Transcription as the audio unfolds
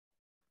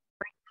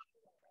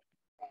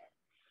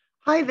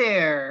Hi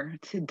there.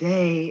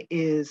 Today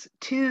is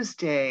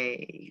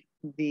Tuesday,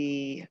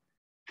 the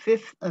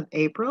 5th of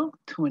April,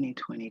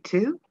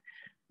 2022.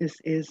 This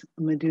is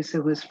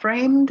Medusa Was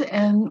Framed,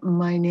 and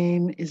my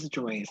name is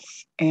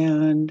Joyce.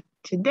 And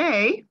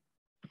today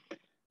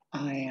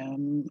I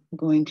am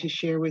going to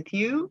share with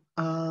you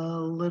a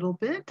little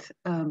bit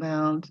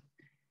about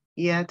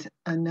yet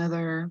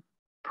another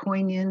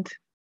poignant,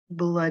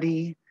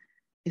 bloody,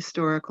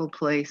 historical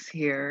place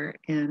here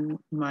in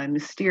my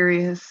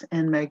mysterious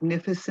and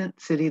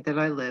magnificent city that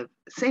I live,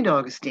 St.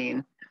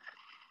 Augustine.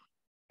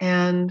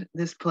 And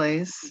this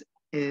place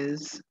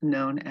is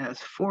known as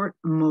Fort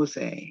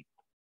Mose.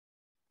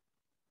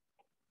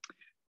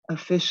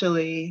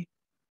 Officially,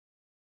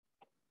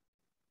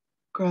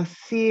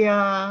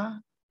 Gracia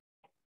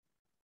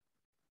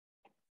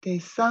de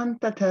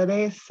Santa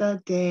Teresa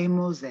de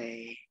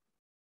Mose,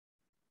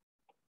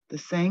 the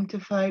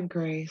sanctified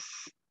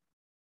grace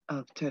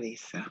of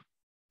Teresa.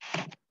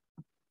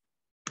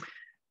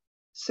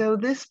 So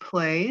this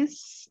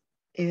place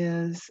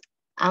is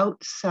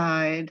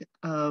outside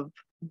of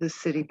the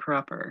city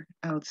proper,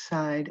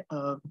 outside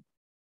of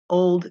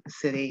Old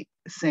City,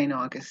 St.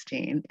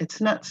 Augustine. It's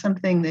not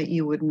something that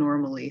you would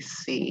normally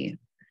see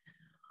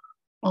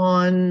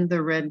on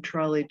the Red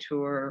Trolley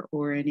Tour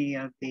or any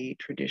of the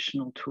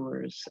traditional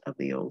tours of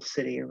the old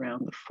city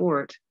around the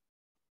fort.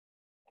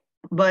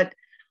 But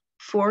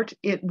fort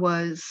it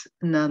was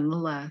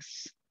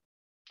nonetheless,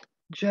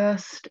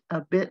 just a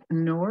bit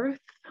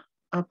north,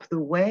 up the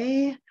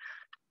way,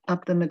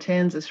 up the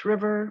Matanzas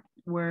River,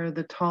 where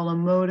the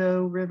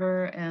Talamoto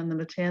River and the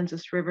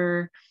Matanzas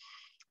River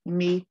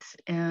meet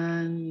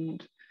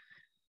and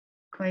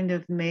kind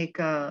of make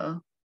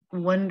a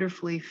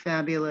wonderfully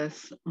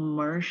fabulous,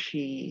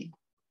 marshy,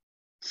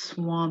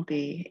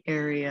 swampy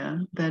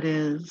area that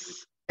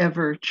is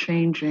ever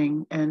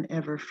changing and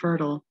ever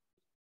fertile.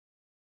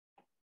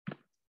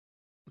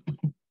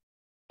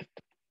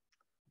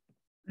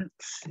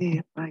 Let's see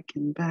if I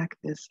can back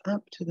this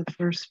up to the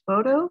first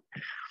photo.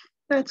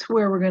 That's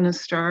where we're going to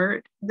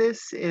start.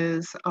 This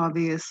is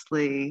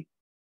obviously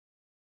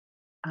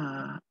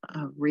a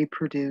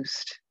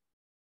reproduced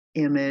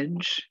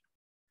image.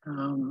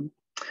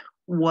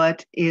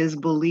 What is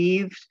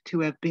believed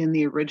to have been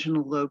the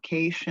original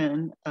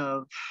location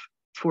of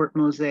Fort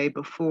Mose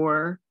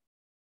before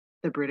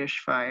the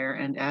British fire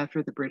and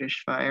after the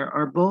British fire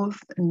are both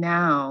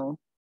now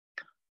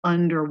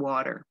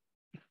underwater.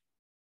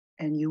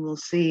 And you will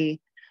see,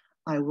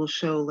 I will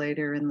show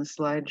later in the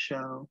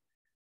slideshow,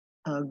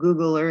 a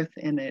Google Earth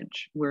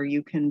image where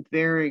you can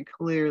very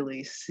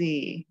clearly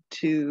see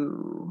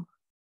two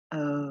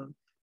of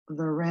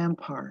the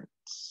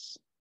ramparts.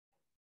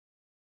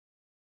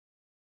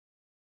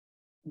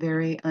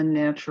 Very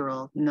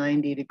unnatural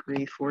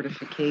 90-degree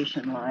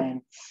fortification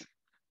lines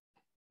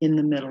in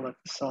the middle of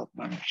the salt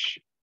marsh.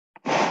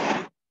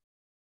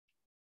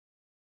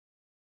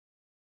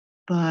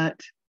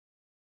 But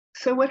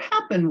so what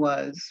happened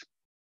was,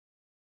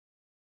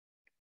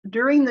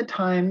 during the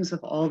times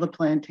of all the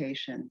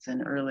plantations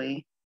in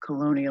early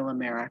colonial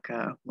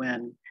America,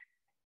 when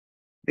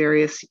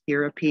various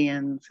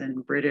Europeans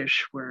and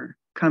British were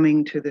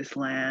coming to this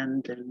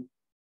land and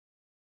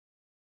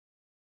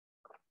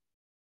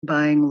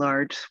buying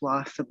large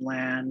swaths of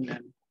land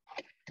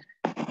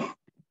and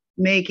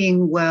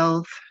making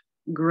wealth,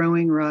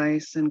 growing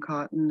rice and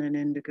cotton and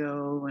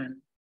indigo and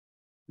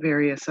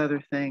various other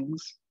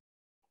things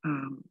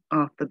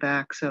off the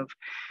backs of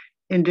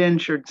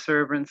indentured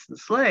servants and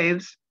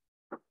slaves.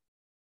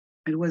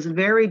 It was a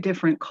very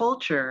different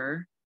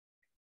culture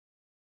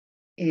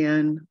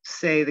in,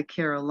 say, the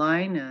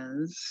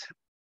Carolinas,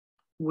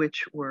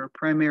 which were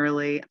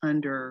primarily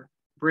under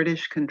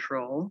British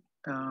control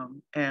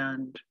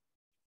and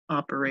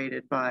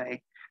operated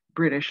by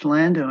British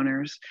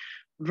landowners,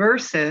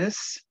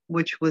 versus,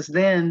 which was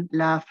then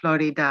La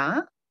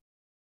Florida,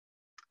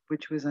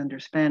 which was under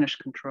Spanish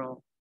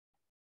control.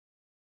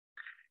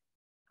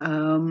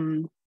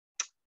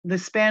 The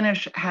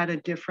Spanish had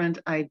a different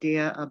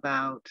idea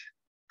about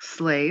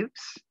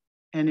slaves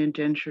and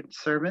indentured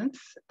servants.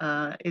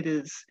 It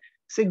is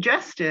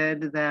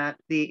suggested that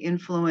the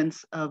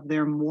influence of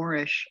their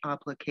Moorish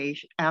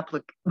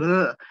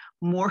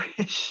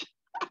Moorish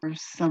for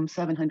some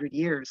 700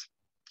 years,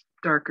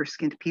 darker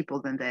skinned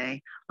people than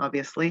they,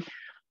 obviously,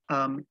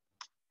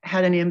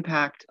 had an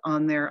impact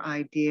on their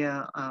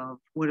idea of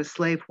what a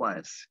slave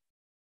was.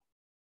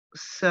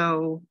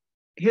 So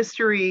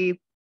history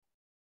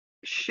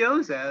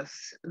shows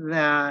us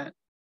that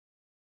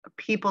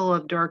people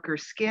of darker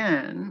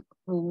skin,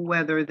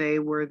 whether they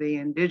were the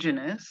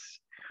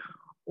indigenous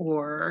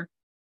or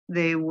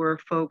they were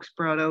folks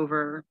brought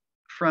over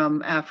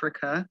from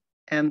Africa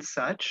and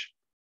such,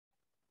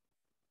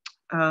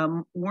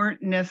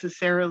 weren't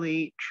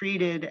necessarily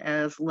treated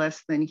as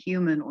less than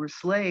human or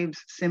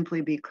slaves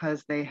simply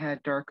because they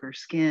had darker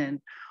skin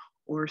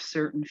or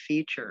certain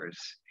features.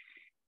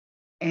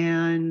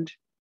 And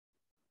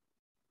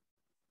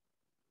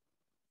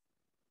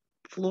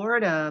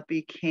Florida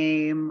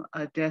became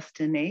a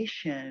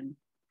destination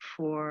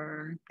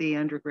for the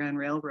Underground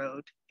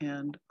Railroad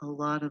and a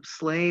lot of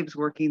slaves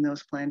working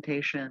those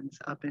plantations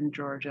up in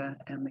Georgia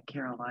and the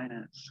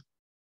Carolinas.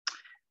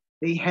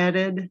 They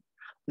headed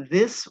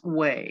this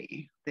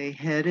way. They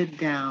headed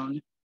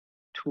down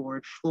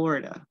toward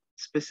Florida.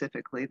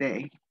 Specifically,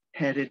 they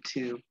headed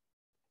to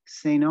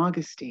St.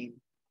 Augustine.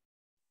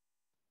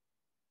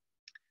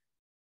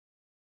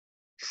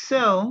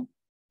 So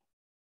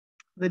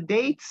the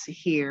dates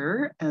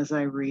here, as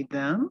I read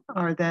them,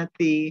 are that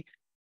the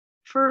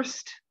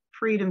first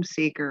freedom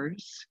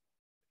seekers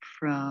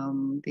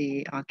from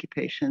the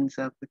occupations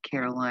of the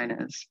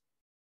Carolinas,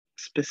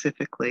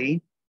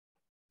 specifically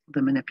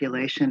the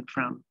manipulation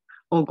from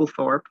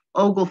Oglethorpe.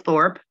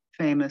 Oglethorpe,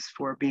 famous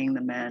for being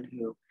the man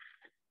who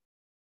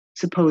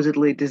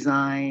supposedly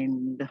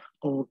designed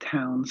Old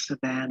Town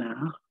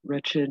Savannah.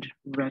 Wretched,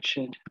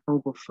 wretched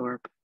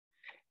Oglethorpe.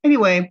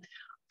 Anyway,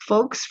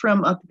 folks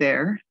from up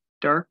there,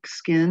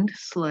 dark-skinned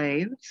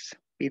slaves,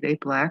 be they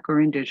black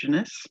or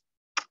indigenous,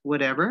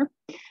 whatever,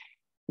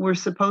 were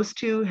supposed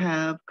to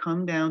have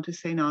come down to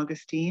St.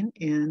 Augustine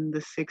in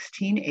the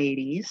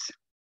 1680s.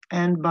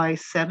 And by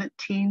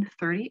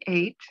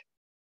 1738,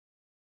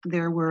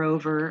 there were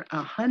over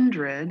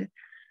 100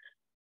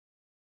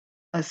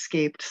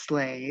 escaped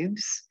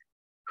slaves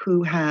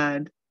who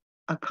had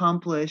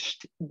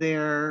accomplished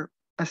their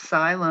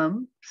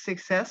asylum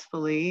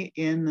successfully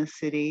in the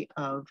city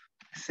of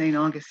St.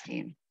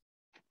 Augustine.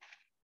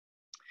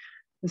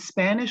 The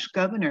Spanish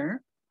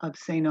governor of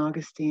St.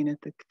 Augustine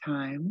at the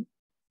time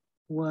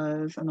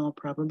was, and I'll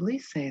probably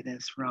say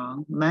this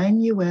wrong,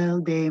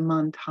 Manuel de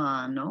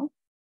Montano.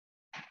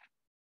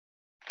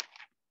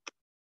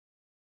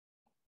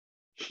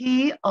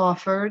 He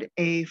offered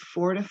a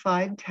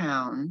fortified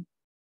town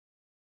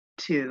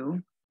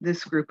to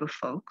this group of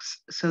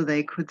folks so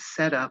they could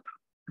set up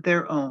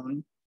their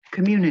own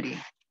community.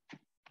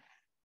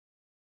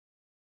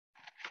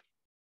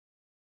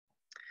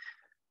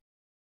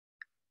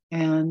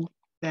 And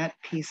that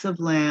piece of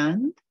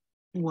land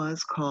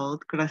was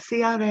called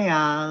Gracia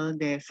Real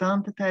de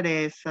Santa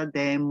Teresa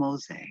de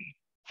Mose,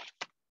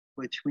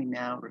 which we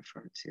now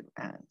refer to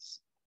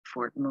as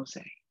Fort Mose.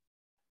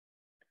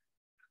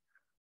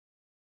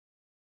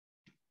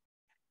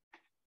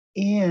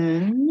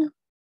 In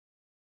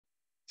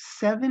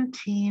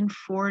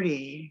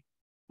 1740,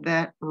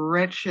 that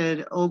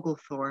wretched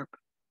Oglethorpe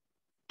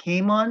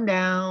came on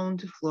down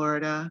to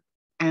Florida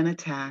and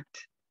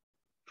attacked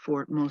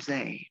Fort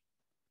Mose.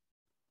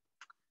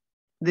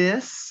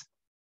 This,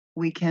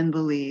 we can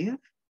believe,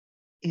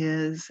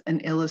 is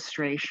an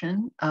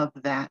illustration of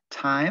that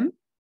time,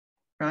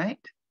 right?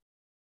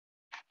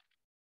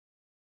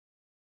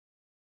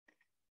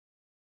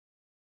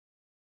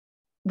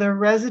 The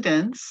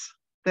residents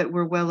that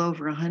were well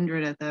over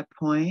 100 at that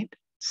point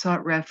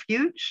sought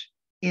refuge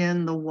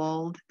in the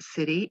walled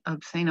city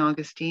of St.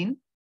 Augustine.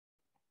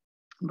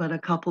 But a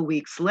couple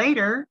weeks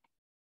later,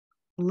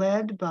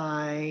 led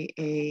by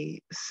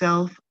a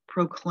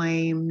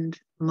self-proclaimed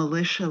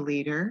militia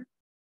leader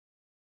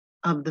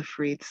of the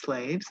freed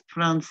slaves,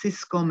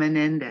 Francisco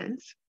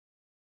Menendez,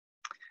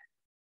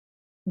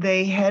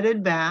 they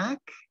headed back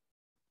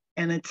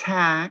and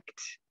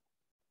attacked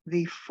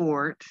the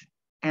fort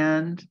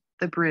and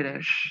the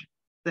British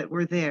that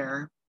were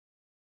there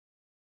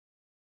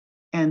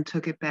and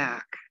took it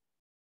back.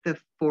 The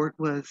fort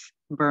was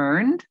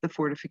burned, the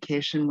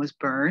fortification was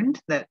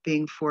burned, that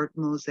being Fort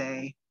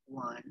Mose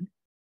 1.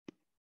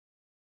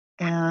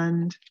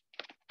 And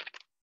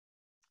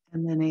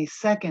then a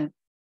second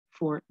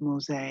Fort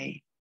Mose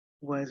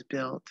was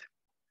built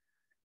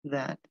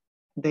that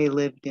they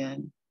lived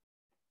in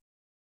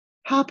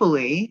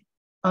happily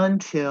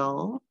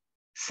until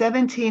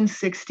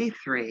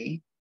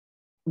 1763,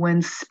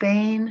 when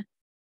Spain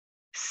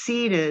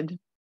ceded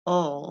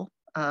all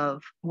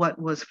of what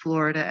was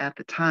Florida at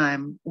the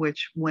time,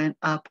 which went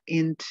up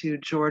into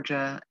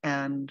Georgia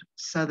and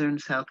southern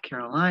South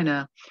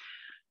Carolina,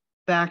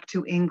 back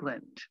to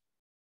England.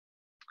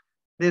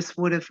 This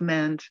would have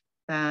meant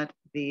that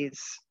these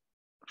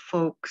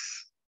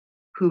folks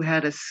who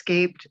had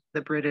escaped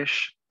the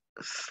British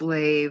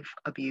slave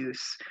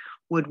abuse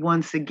would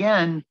once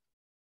again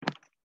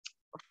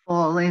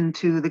fall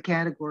into the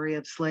category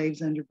of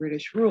slaves under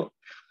British rule.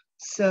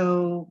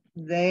 So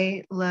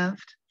they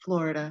left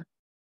Florida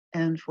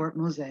and Fort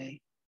Mose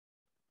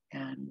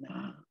and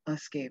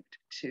escaped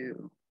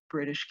to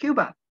British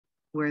Cuba,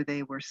 where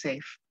they were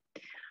safe.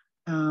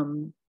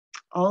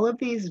 All of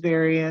these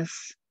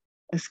various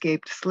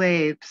escaped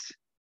slaves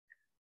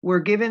were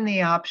given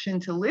the option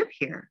to live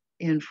here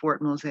in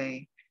Fort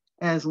Mose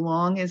as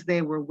long as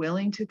they were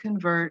willing to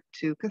convert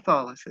to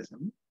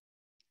Catholicism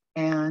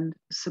and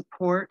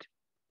support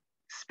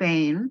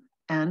Spain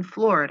and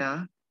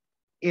Florida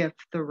if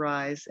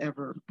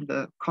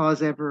the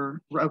cause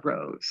ever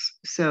arose.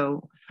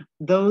 So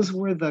those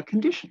were the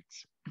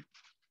conditions.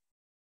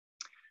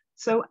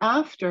 So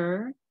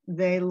after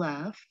they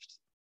left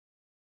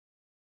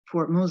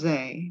Fort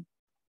Mose,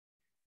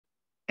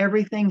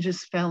 everything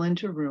just fell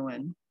into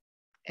ruin,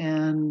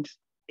 and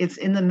it's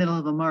in the middle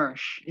of a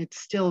marsh. It's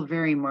still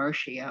very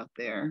marshy out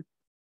there.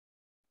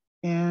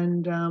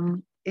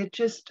 And it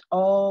just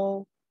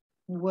all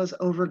was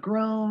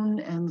overgrown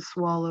and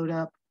swallowed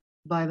up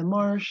by the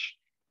marsh.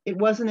 It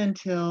wasn't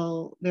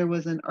until there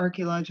was an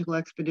archaeological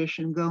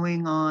expedition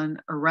going on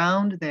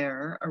around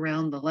there,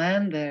 around the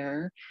land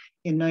there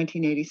in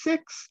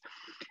 1986,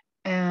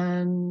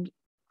 and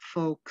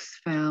folks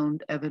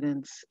found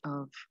evidence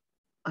of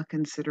a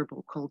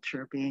considerable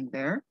culture being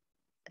there,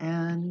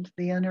 and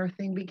the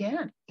unearthing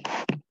began.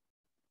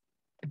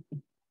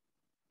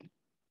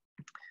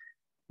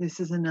 This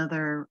is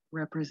another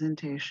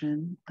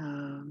representation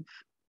of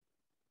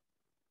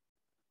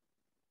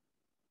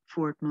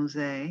Fort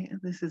Mose.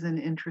 This is an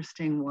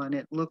interesting one.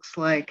 It looks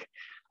like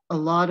a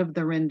lot of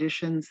the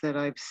renditions that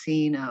I've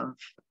seen of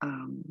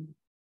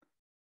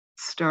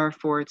star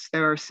forts.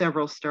 There are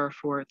several star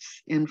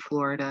forts in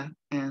Florida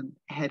and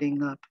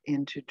heading up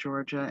into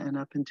Georgia and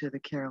up into the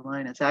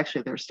Carolinas.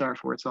 Actually, there are star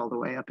forts all the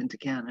way up into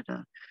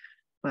Canada,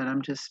 but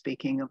I'm just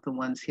speaking of the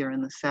ones here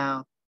in the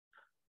South.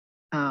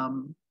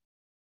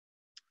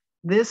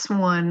 This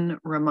one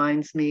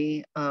reminds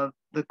me of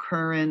the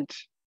current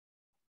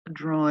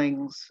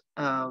drawings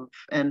of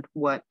and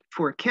what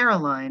Fort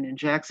Caroline in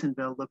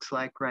Jacksonville looks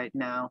like right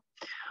now.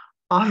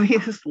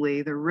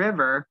 Obviously, the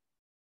river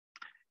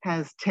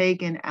has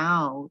taken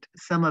out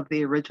some of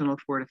the original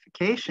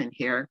fortification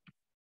here.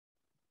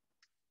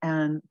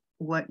 And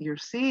what you're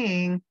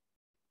seeing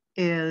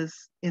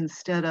is,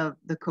 instead of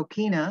the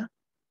coquina,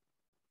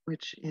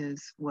 which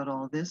is what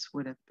all this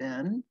would have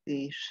been,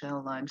 the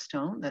shell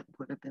limestone that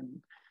would have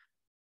been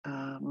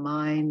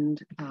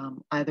mined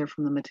either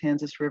from the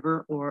Matanzas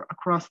River or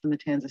across the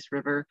Matanzas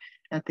River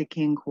at the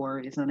King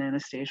Quarries on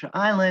Anastasia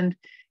Island,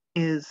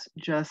 is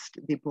just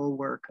the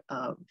bulwark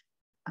of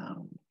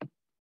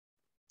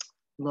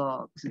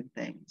logs and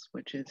things,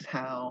 which is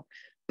how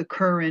the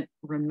current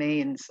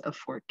remains of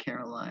Fort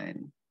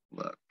Caroline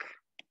look.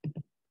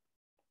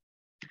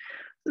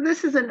 So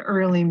this is an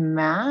early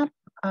map.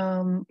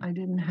 I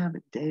didn't have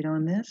a date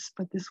on this,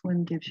 but this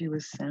one gives you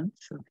a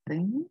sense of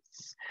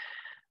things.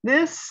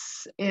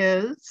 This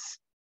is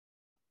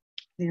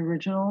the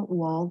original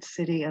walled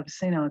city of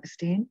St.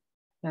 Augustine.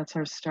 That's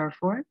our star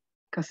fort,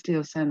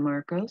 Castillo San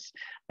Marcos.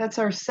 That's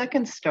our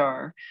second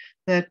star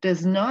that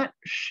does not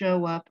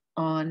show up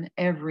on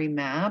every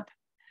map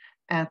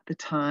at the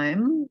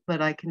time, but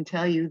I can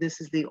tell you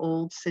this is the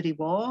old city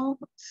wall.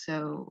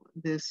 So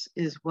this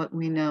is what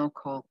we now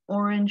call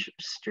Orange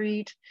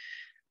Street.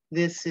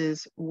 This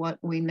is what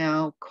we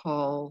now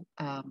call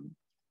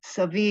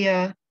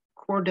Sevilla,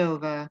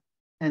 Cordova,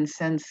 and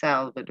San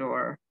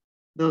Salvador.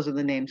 Those are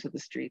the names of the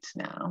streets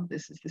now.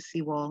 This is the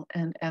seawall.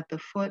 And at the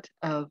foot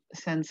of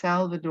San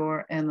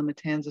Salvador and the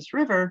Matanzas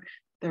River,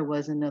 there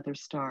was another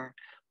star.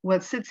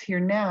 What sits here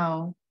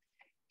now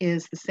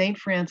is the St.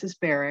 Francis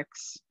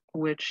Barracks,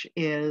 which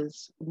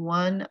is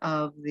one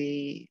of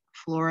the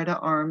Florida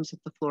arms of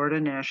the Florida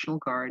National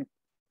Guard.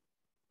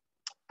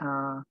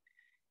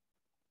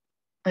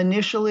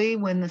 Initially,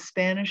 when the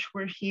Spanish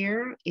were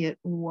here, it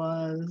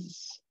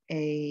was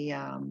a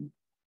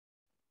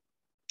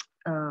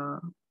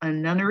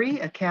nunnery,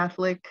 a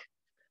Catholic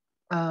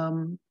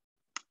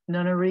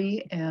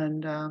nunnery,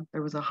 and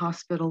there was a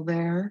hospital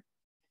there.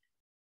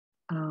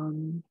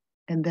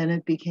 And then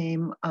it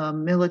became a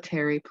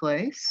military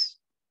place,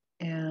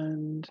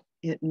 and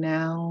it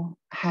now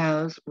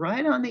has,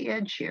 right on the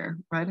edge here,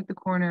 right at the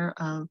corner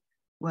of,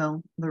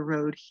 well, the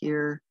road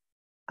here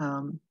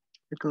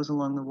that goes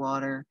along the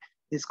water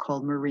is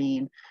called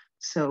Marine.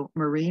 So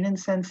Marine and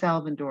San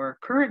Salvador,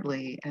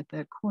 currently at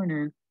that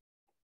corner,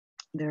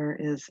 there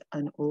is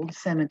an old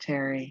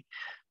cemetery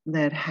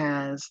that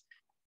has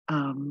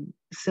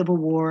Civil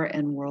War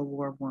and World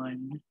War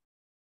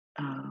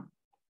I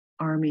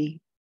Army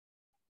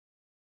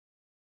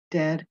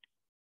dead,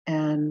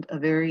 and a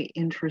very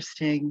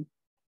interesting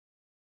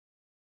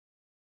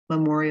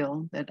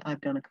memorial that I've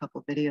done a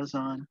couple videos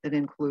on that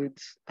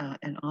includes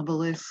an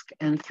obelisk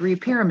and 3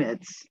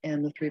 pyramids.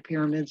 And the 3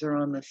 pyramids are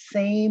on the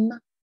same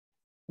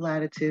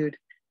latitude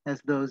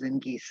as those in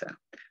Giza.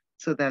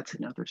 So that's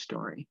another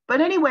story. But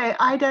anyway,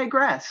 I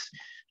digress.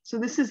 So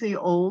this is the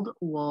old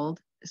walled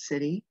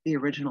city, the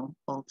original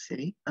walled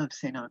city of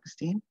St.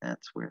 Augustine.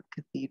 That's where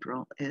the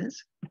cathedral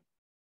is, the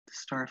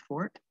Star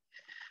Fort.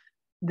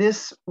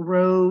 This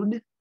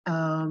road,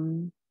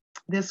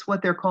 this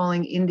what they're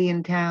calling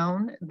Indian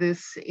Town,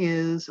 this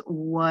is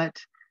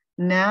what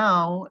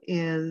now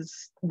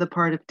is the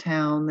part of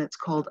town that's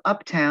called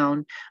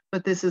Uptown,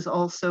 but this is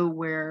also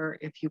where,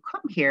 if you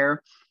come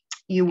here,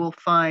 you will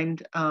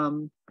find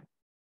the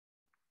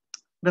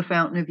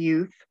Fountain of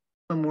Youth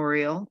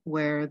Memorial,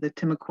 where the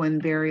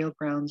Timucuan burial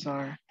grounds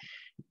are,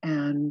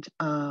 and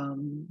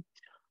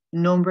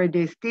Nombre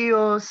de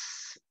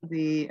Dios,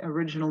 the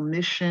original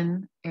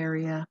mission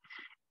area,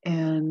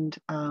 and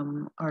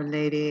Our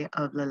Lady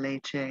of La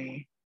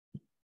Leche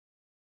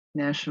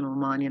National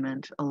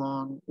Monument,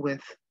 along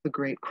with the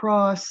Great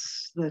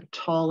Cross, the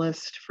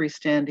tallest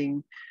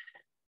freestanding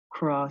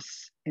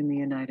cross in the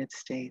United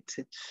States.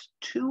 It's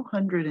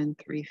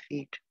 203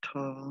 feet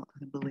tall,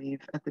 I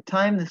believe. At the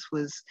time, this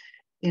was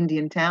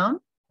Indian Town,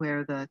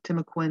 where the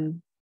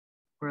Timucuan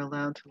were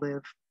allowed to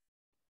live.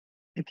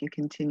 If you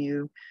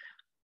continue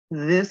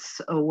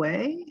this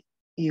away,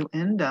 you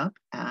end up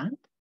at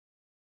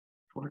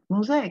Fort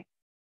Mose.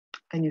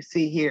 And you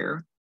see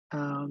here,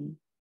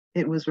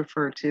 it was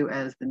referred to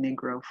as the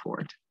Negro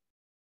Fort.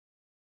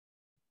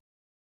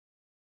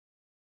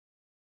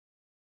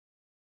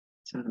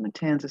 So the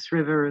Matanzas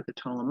River, the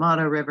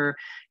Tolomata River.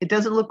 It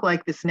doesn't look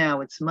like this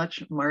now. It's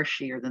much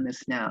marshier than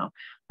this now.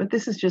 But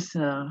this is just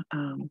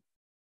an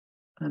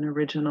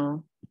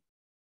original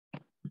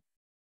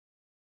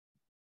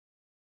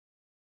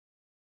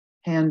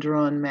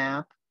hand-drawn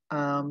map.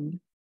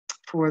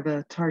 For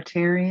the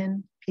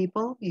Tartarian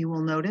people, you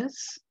will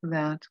notice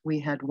that we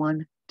had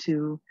 1,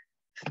 2,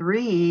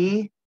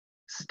 3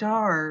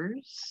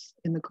 stars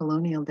in the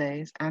colonial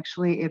days.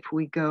 Actually, if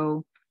we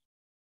go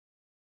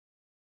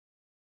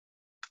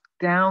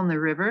down the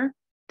river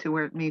to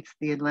where it meets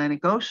the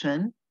Atlantic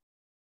Ocean,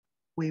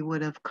 we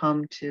would have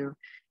come to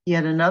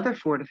yet another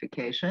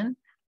fortification,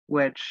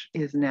 which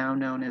is now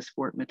known as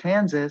Fort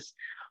Matanzas,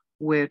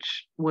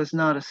 which was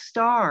not a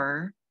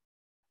star,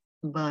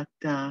 but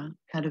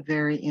had a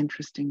very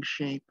interesting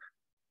shape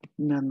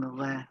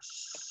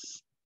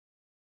nonetheless.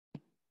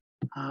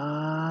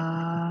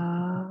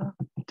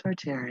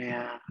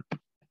 Tartaria.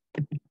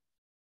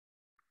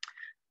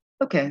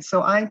 Okay,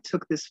 so I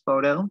took this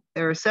photo.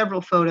 There are several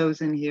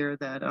photos in here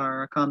that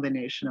are a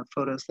combination of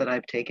photos that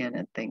I've taken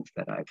and things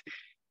that I've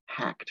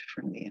hacked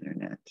from the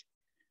internet.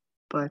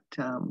 But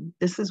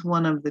this is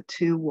one of the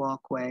 2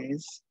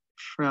 walkways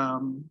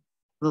from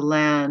the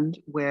land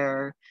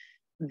where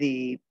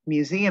the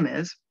museum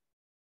is,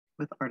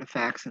 with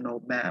artifacts and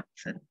old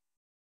maps and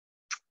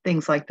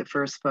things like the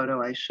first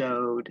photo I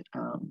showed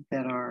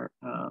that are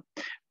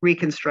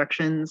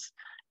reconstructions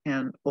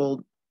and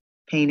old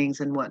paintings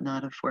and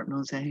whatnot of Fort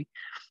Mose.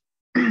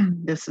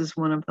 This is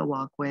one of the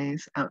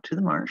walkways out to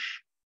the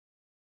marsh.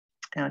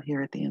 Out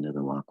here at the end of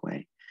the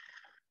walkway,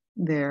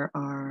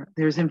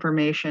 there's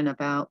information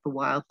about the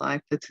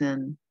wildlife that's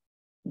in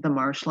the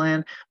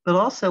marshland, but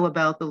also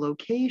about the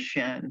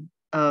location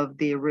of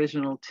the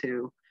original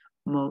 2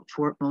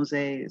 Fort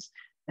Moses.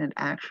 And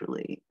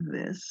actually,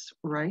 this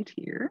right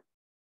here,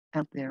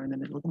 out there in the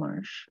middle of the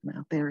marsh, and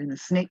out there in the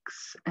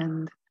snakes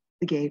and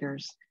the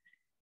gators,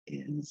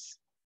 is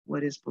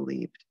what is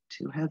believed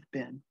to have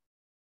been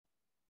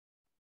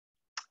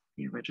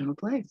the original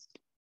place.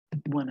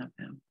 One of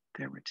them.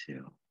 There were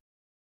 2.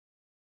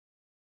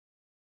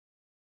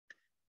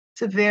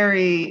 It's a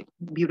very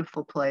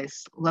beautiful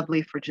place,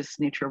 lovely for just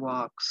nature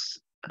walks.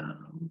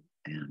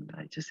 And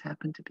I just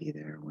happened to be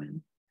there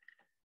when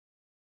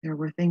there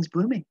were things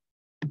blooming.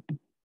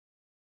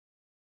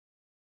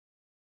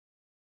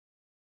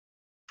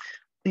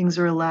 Things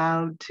are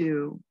allowed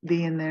to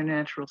be in their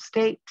natural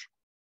state,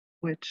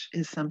 which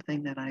is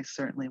something that I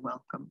certainly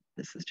welcome.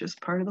 This is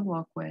just part of the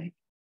walkway.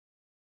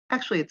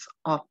 Actually, it's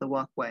off the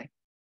walkway,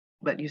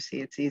 but you see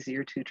it's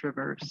easier to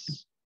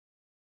traverse.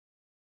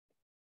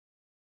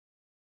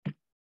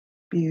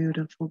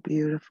 Beautiful,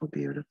 beautiful,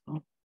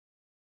 beautiful.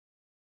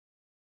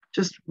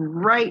 Just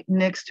right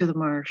next to the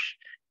marsh,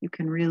 you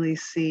can really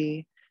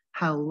see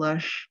how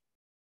lush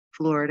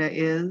Florida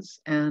is,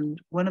 and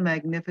what a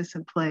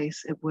magnificent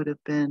place it would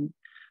have been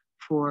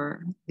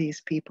for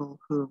these people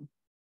who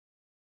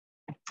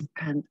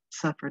had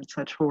suffered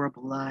such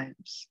horrible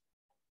lives.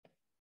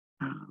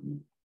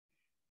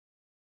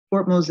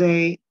 Fort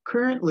Mose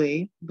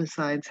currently,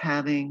 besides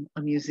having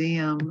a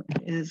museum,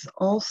 is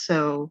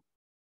also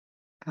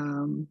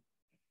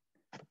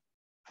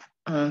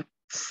a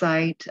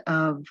site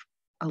of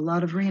a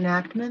lot of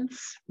reenactments.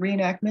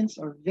 Reenactments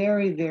are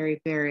very,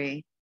 very,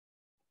 very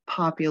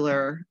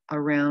popular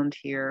around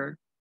here.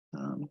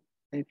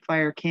 They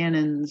fire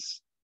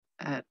cannons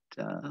at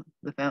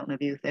the Fountain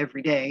of Youth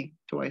every day,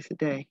 twice a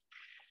day.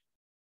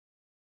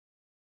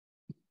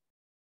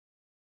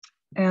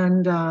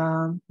 And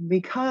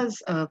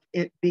because of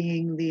it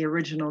being the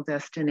original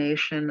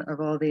destination of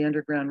all the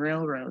Underground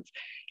Railroads,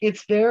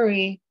 it's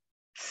very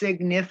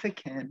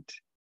significant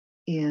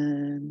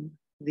in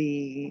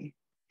the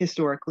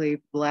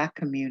historically Black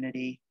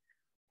community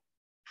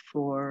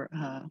for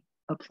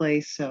a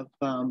place of,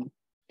 an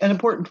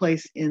important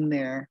place in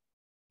their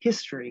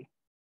history.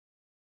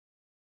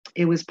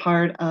 It was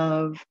part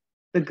of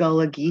the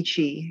Gullah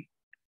Geechee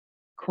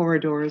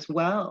corridor as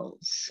well.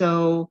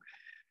 So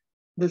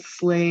the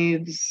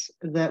slaves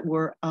that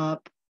were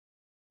up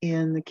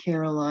in the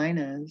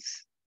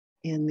Carolinas,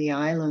 in the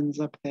islands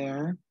up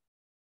there,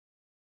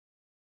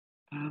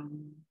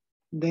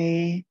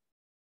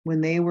 when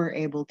they were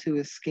able to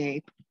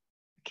escape,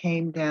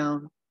 came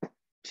down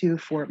to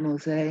Fort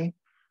Mose.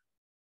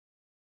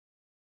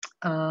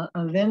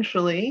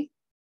 Eventually,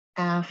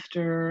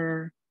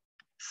 after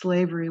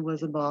slavery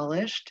was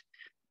abolished,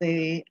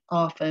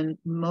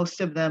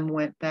 most of them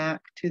went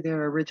back to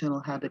their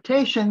original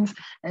habitations,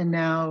 and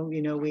now,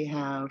 we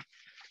have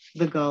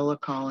the Gullah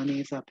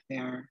colonies up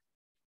there.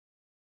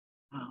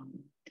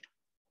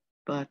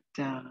 But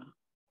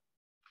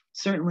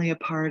certainly a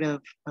part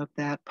of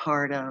that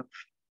part of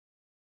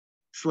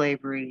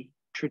slavery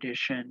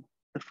tradition,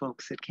 the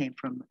folks that came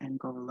from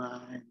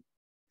Angola and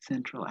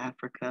Central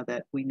Africa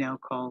that we now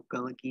call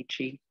Gullah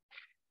Geechee.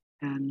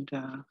 And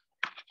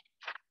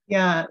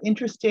yeah,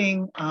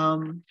 interesting.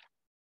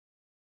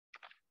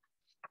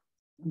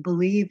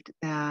 Believed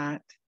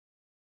that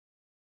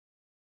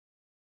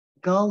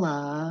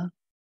Gullah,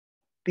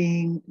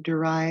 being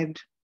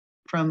derived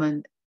from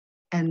an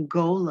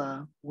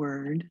Angola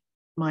word,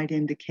 might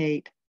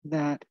indicate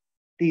that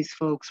these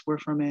folks were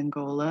from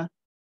Angola.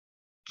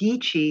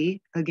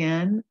 Geechee,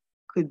 again,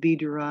 could be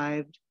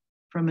derived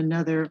from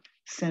another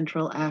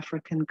Central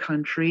African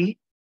country.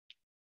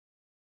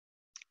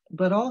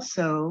 But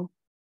also,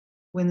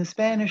 when the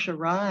Spanish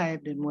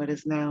arrived in what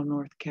is now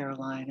North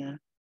Carolina,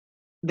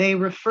 they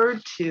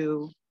referred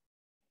to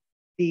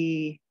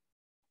the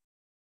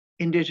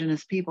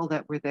indigenous people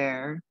that were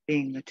there,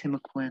 being the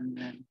Timucuan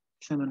and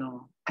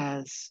Seminole,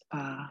 as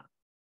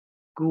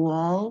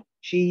Gual,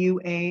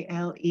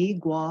 Guale,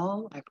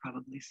 Gual. I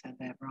probably said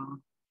that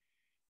wrong.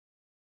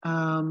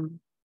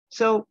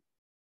 So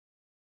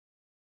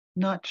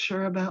not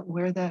sure about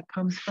where that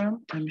comes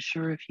from. I'm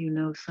sure if you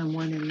know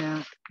someone in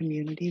that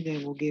community,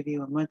 they will give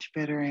you a much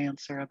better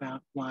answer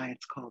about why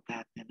it's called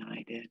that than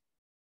I did.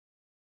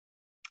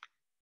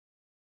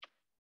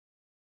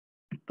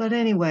 But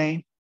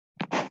anyway,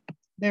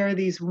 there are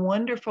these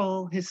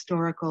wonderful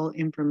historical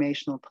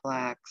informational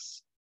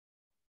plaques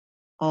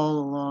all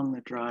along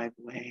the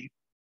driveway.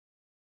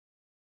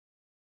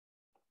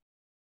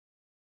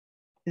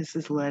 This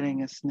is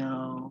letting us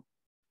know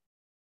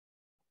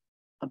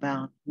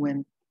about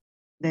when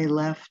they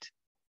left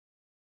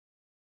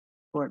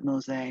Fort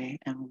Mose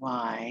and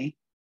why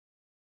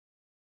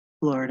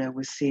Florida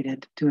was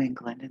ceded to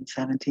England in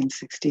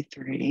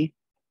 1763.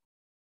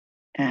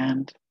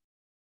 And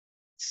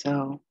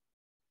so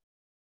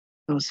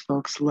those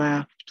folks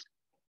left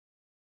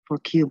for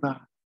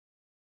Cuba,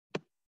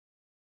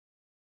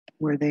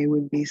 where they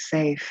would be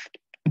safe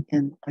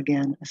in,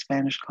 again, a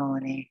Spanish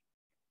colony.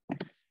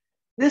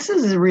 This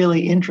is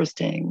really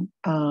interesting.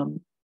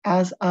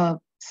 As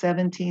of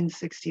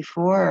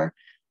 1764,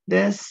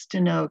 this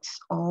denotes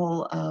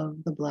all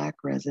of the Black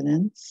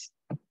residents.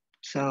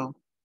 So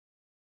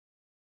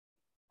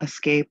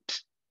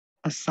escaped,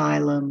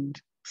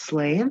 asylumed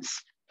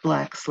slaves,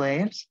 Black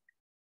slaves,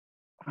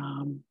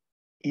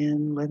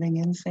 in living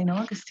in St.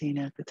 Augustine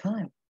at the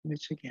time,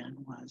 which again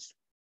was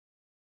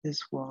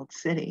this walled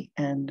city.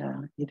 And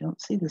you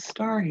don't see the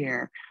star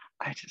here.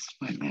 I just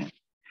find that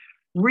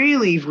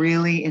really,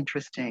 really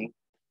interesting.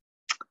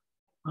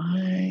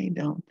 Why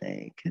don't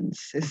they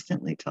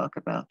consistently talk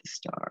about the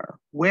star?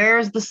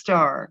 Where's the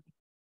star?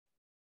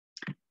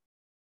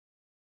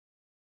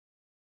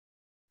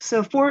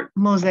 So Fort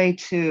Mose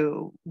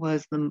II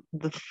was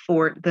the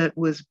fort that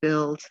was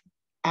built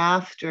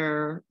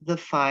after the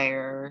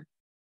fire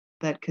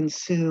that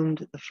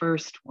consumed the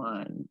first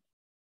one,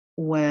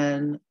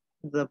 when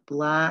the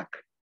Black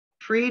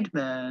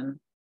freedmen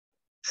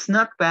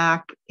snuck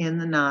back in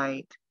the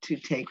night to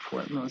take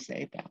Fort Mose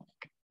back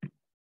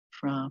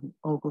from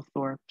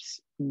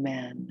Oglethorpe's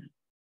men.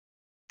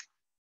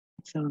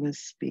 So this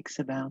speaks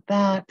about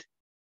that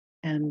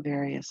and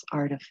various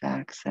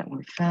artifacts that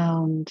were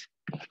found.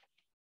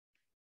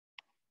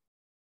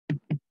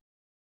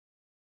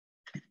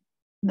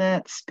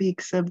 That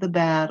speaks of the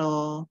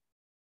battle.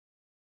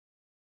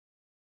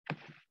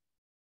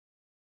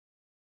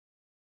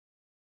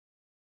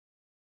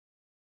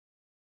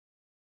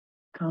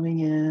 Coming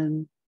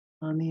in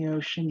on the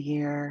ocean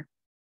here.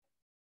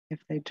 If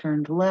they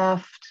turned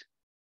left,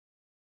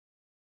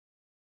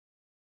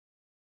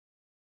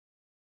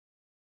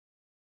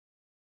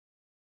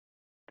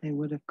 they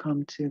would have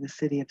come to the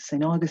city of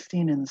St.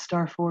 Augustine and the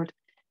Star Fort.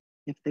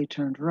 If they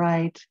turned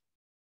right,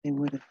 they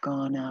would have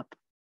gone up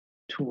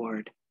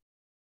toward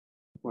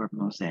Fort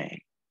Mose. They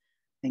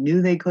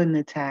knew they couldn't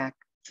attack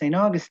St.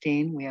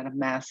 Augustine. We had a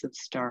massive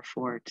Star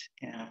Fort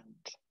and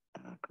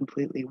a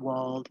completely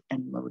walled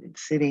and moated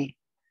city.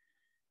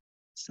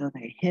 So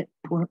they hit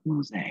Fort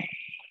Mose.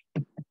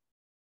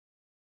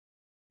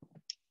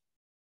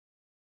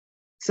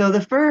 So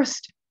the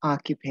first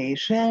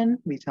occupation,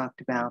 we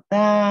talked about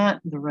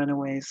that, the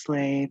runaway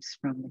slaves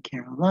from the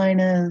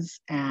Carolinas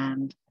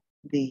and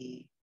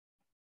the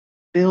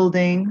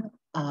building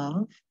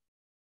of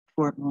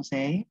Fort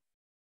Mose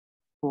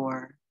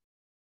for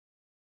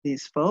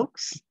these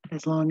folks,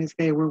 as long as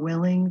they were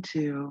willing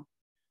to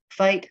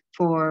fight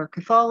for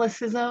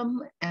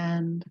Catholicism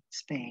and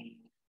Spain.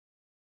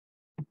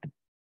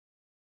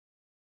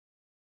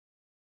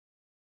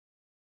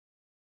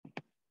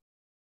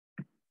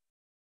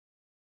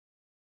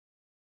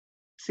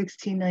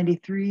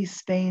 1693,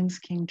 Spain's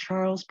King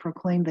Charles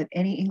proclaimed that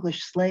any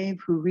English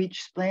slave who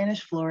reached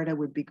Spanish Florida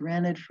would be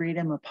granted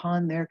freedom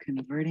upon their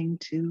converting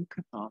to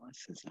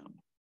Catholicism.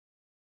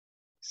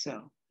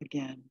 So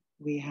again,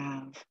 we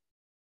have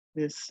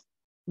this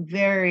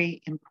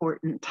very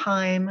important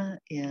time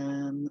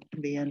in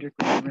the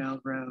Underground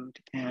Railroad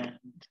and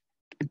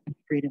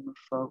freedom of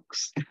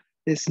folks.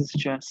 This is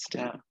just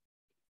a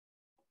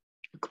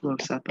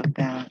close-up of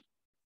that,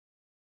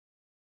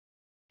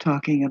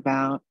 talking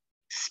about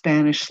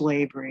Spanish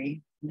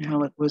slavery and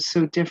how it was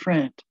so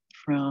different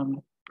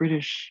from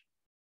British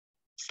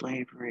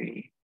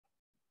slavery.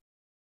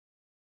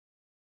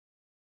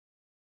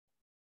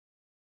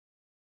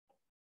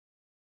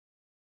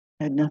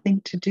 Had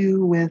nothing to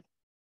do with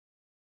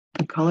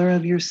the color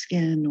of your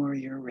skin or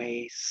your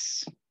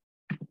race.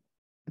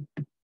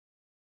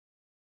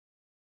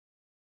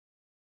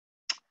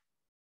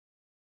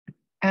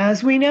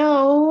 As we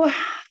know,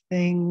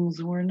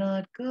 things were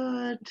not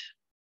good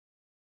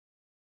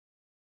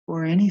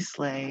for any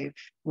slave,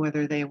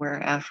 whether they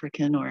were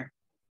African or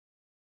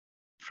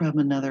from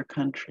another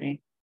country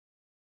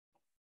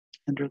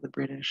under the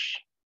British.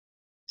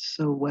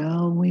 So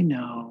well we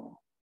know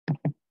a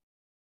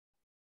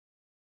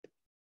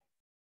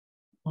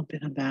little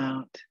bit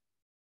about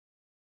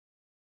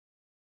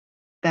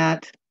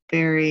that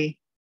very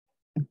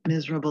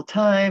miserable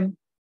time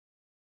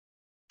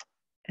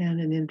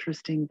and an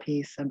interesting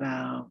piece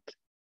about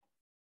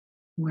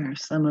where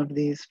some of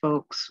these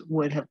folks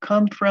would have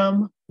come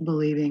from,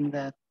 believing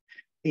that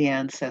the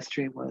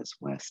ancestry was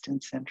West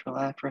and Central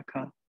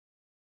Africa.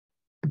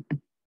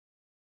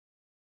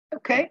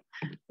 Okay,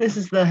 this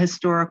is the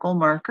historical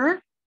marker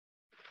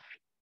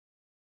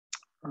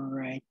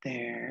right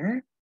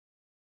there.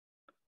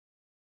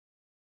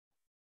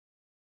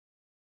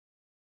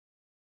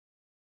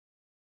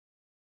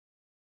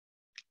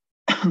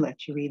 I'll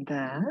let you read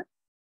that.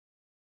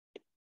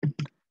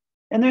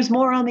 And there's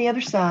more on the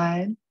other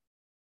side.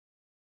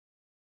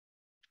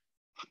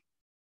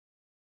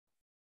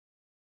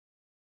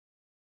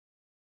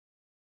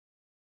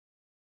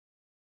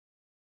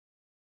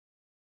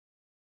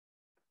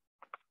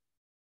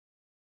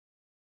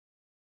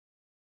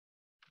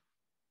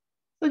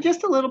 So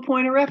just a little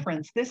point of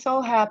reference. This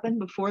all happened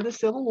before the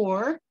Civil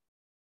War,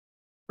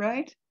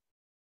 right?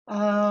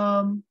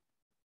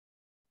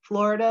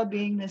 Florida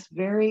being this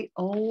very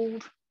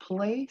old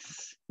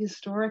place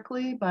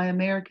historically by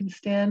American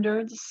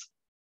standards.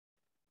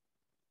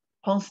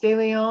 Ponce de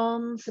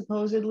Leon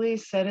supposedly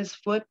set his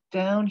foot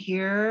down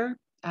here.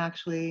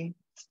 Actually,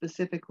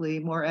 specifically,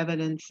 more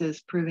evidence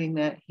is proving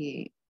that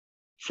he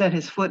set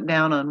his foot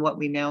down on what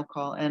we now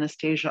call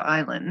Anastasia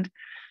Island,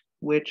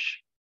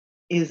 which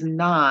is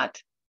not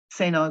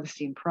St.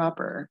 Augustine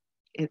proper.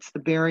 It's the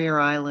barrier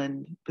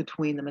island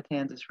between the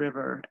Matanzas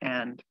River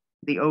and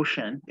the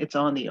ocean. It's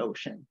on the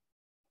ocean,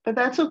 but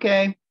that's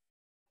okay.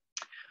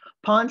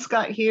 Ponce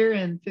got here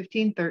in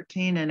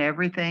 1513 and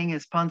everything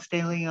is Ponce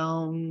de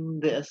Leon,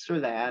 this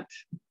or that.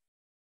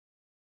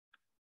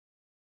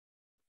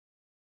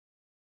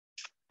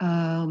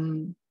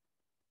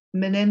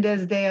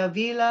 Menendez de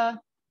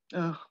Avila,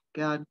 oh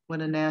God,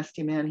 what a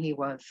nasty man he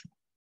was.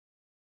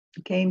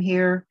 Came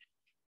here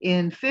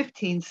in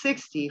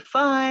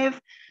 1565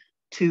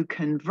 to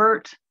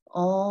convert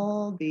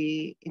all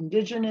the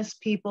indigenous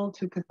people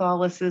to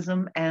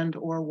Catholicism and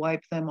or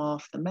wipe them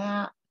off the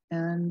map.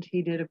 And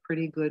he did a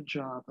pretty good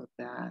job of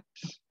that.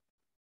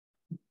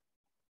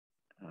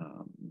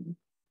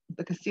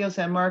 The Castillo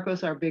San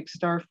Marcos, our big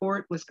star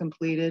fort, was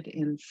completed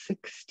in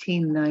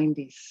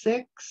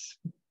 1696.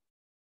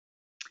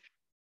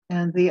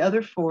 And the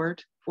other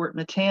fort, Fort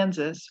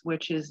Matanzas,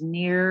 which is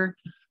near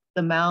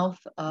the mouth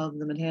of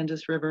the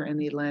Matanzas River and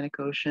the Atlantic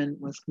Ocean,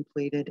 was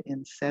completed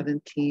in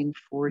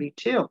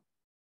 1742.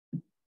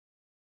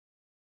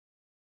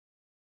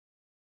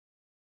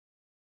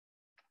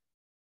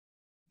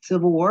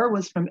 Civil War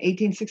was from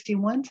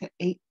 1861 to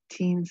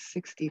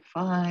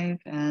 1865,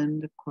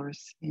 and of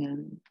course,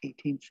 in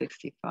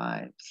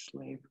 1865,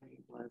 slavery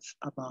was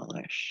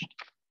abolished.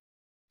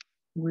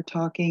 We're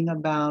talking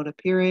about a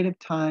period of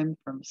time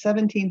from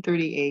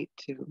 1738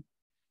 to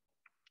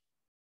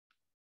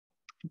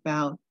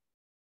about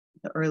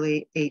the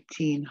early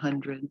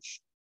 1800s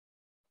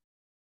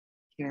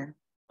here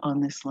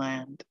on this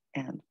land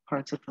and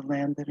parts of the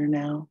land that are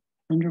now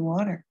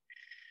underwater.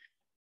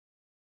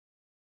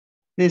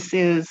 This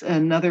is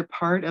another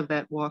part of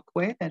that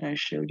walkway that I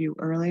showed you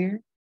earlier,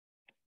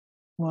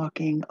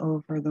 walking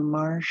over the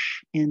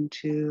marsh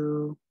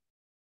into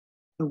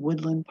the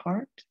woodland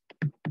part.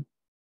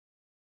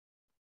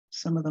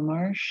 Some of the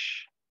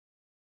marsh.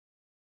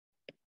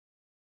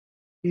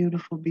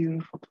 Beautiful,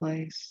 beautiful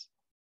place.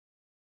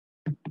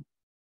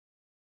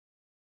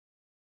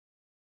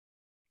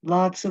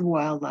 Lots of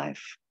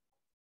wildlife.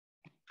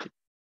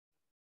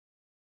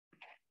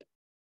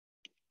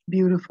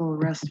 Beautiful,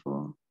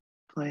 restful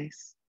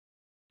place.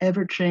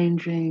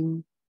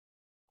 Ever-changing,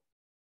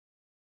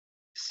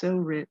 so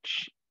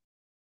rich,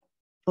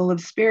 full of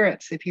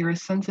spirits. If you're a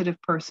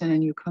sensitive person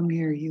and you come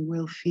here, you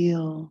will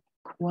feel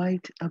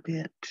quite a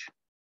bit.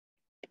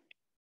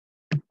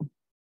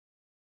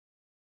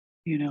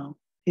 You know,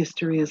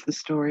 history is the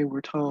story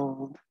we're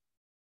told.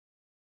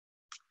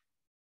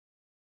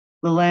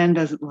 The land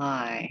doesn't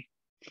lie.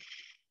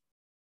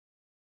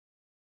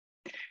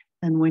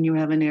 And when you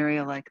have an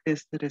area like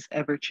this that is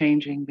ever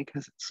changing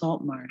because it's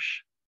salt marsh,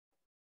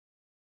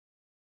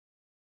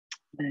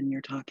 then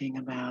you're talking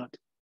about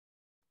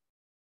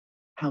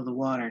how the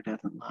water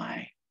doesn't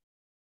lie.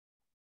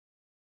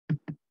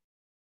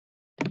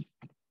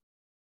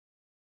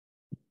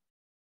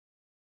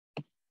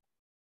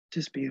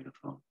 Just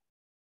beautiful.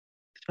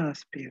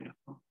 Just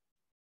beautiful.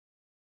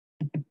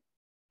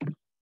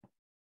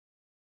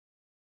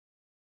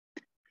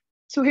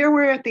 So here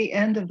we're at the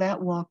end of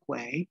that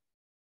walkway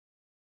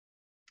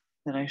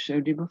that I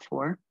showed you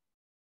before.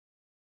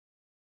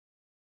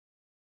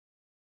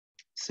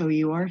 So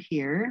you are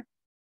here.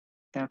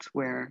 That's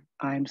where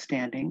I'm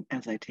standing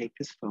as I take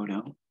this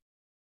photo.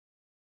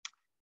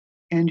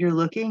 And you're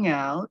looking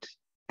out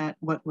at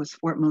what was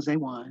Fort Mose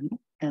 1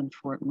 and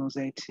Fort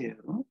Mose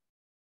 2.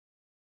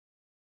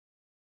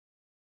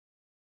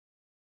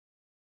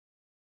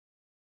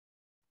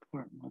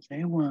 Fort Mose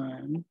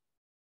 1,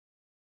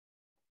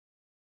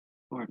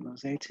 Fort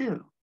Mose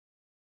 2.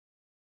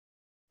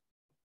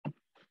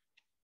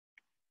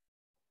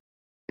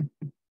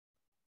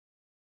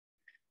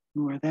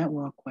 More of that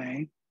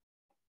walkway.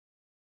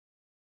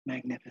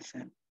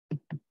 Magnificent.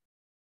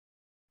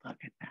 Look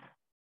at that.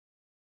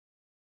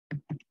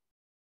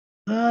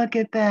 Look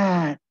at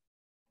that.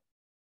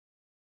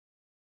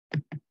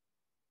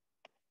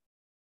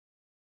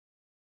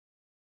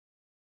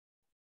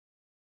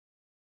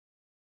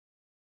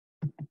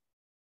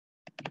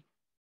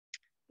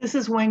 This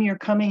is when you're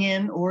coming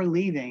in or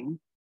leaving.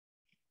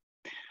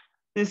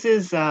 This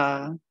is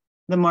the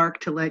mark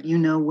to let you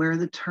know where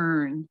the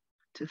turn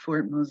to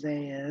Fort Mose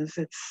is.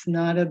 It's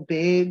not a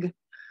big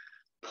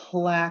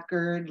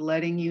placard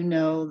letting you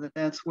know that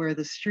that's where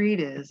the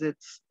street is.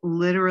 It's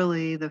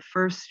literally the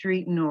first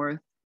street north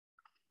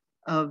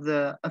of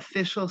the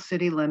official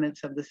city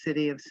limits of the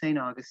city of St.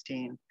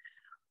 Augustine,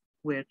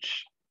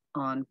 which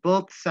on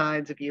both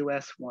sides of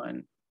US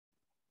 1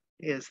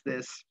 is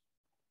this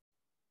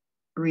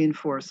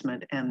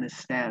reinforcement and the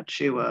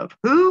statue of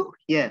who?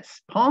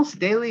 Yes, Ponce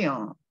de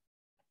Leon.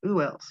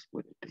 Who else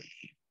would it be?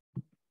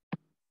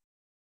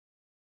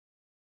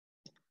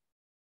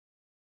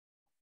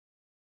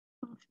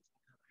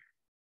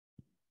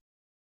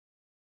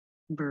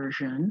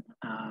 Version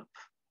of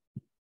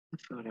the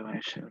photo I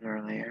showed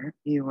earlier.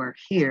 You are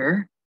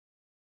here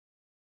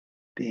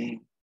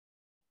being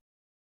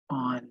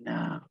on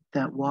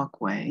that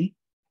walkway.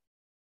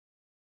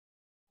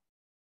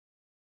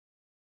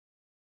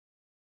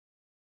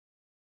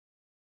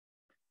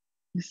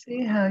 You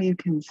see how you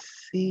can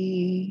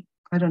see,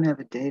 I don't have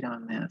a date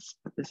on this,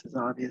 but this is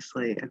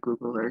obviously a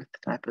Google Earth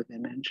type of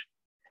image.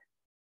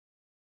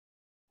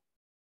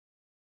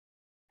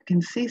 You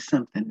can see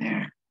something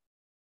there,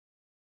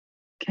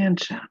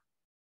 can't you?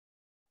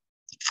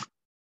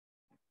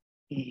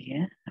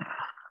 Yeah,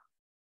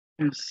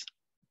 there's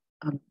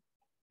a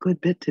good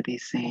bit to be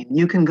seen.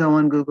 You can go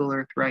on Google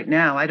Earth right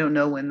now. I don't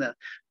know when the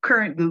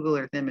current Google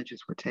Earth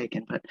images were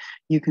taken, but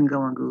you can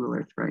go on Google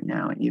Earth right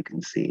now and you can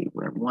see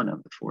where one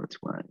of the forts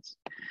was.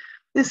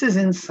 This is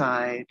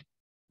inside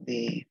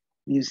the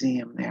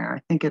museum there.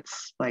 I think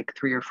it's like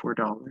 $3 or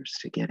 $4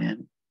 to get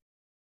in.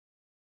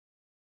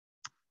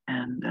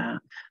 And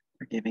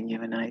we're giving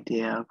you an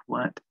idea of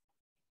what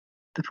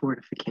the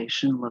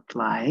fortification looked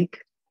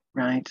like,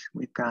 right?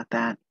 We've got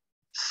that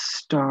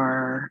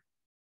star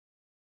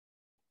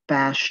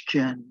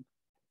bastion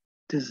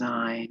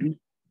design.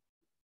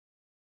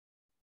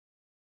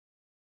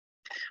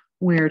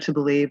 We're to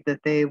believe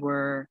that they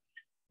were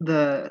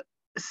the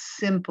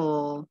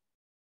simple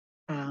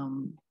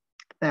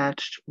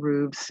thatched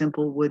roofs,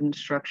 simple wooden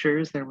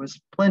structures. There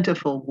was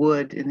plentiful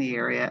wood in the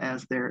area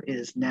as there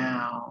is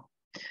now.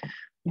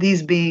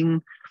 These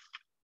being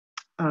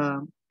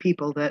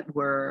people that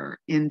were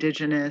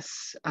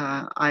indigenous,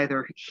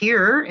 either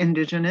here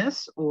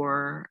indigenous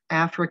or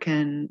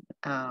African,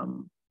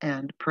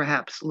 and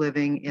perhaps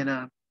living in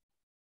a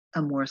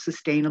more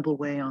sustainable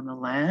way on the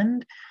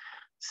land,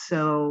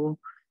 so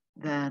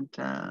that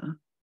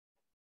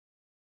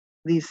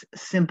these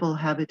simple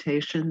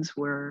habitations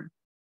were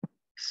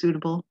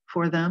suitable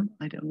for them.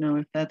 I don't know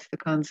if that's the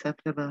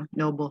concept of a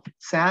noble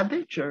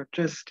savage or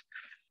just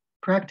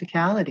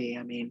practicality.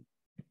 I mean,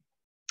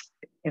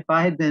 if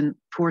I had been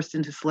forced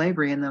into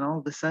slavery and then all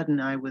of a sudden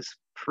I was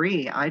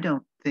free, I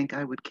don't think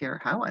I would care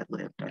how I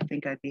lived. I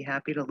think I'd be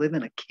happy to live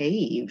in a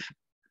cave.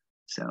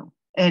 So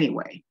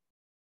anyway,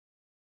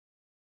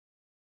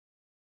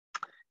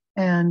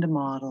 and a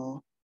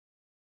model.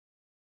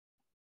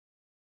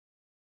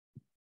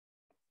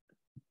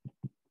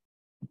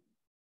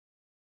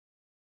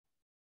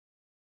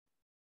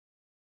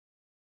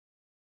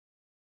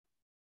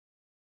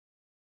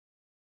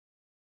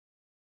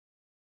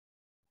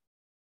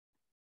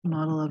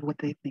 Model of what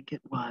they think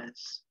it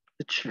was,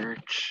 the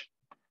church,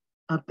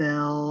 a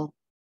bell,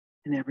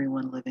 and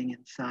everyone living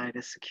inside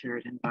a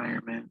secured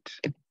environment.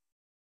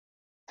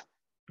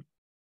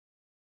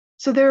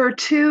 So there are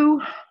two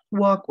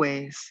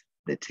walkways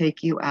that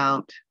take you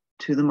out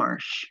to the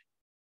marsh.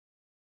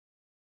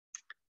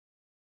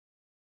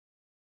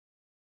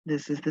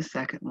 This is the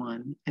second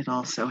one. It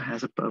also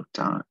has a boat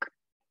dock.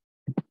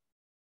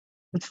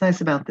 What's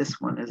nice about this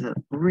one is it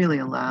really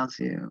allows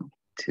you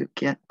to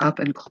get up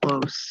and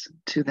close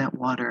to that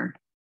water.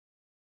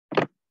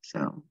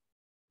 So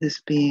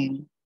this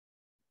being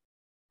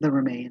the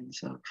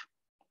remains of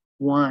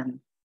one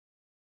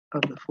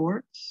of the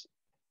forts.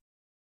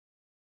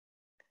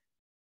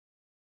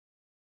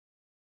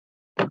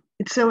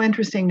 It's so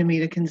interesting to me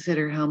to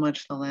consider how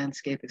much the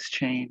landscape has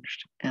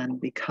changed.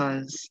 And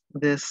because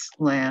this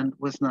land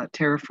was not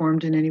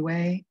terraformed in any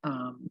way,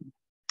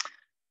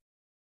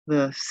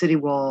 the city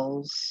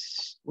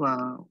walls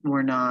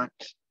were not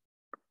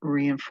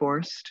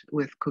reinforced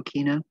with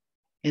coquina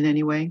in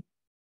any way.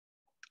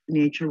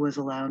 Nature was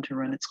allowed to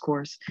run its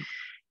course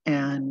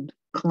and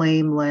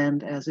claim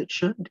land as it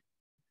should.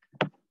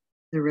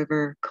 The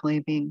river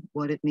claiming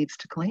what it needs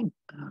to claim.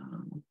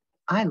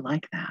 I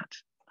like that.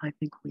 I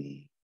think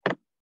we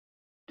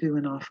do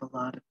an awful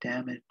lot of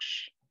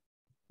damage.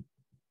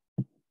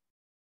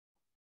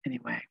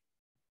 Anyway,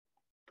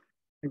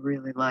 I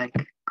really like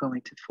going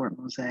to Fort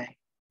Mose.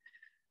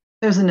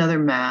 There's another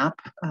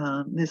map.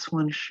 This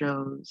one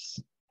shows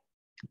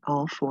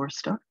all 4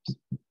 stars.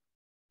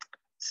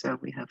 So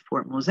we have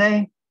Fort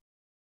Mose,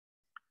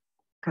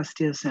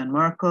 Castillo San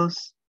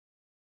Marcos,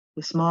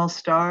 the small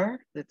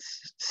star that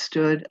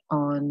stood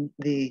on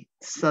the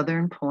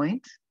southern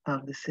point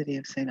of the city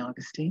of St.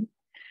 Augustine,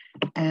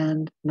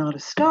 and not a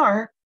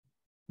star,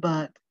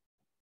 but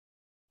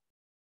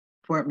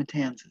Fort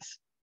Matanzas,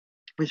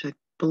 which I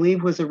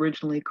believe was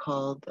originally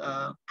called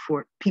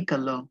Fort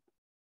Piccolo.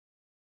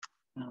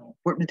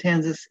 Fort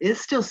Matanzas is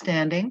still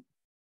standing.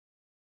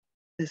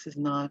 This is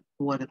not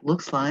what it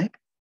looks like,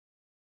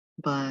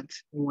 but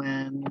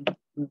when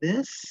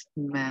this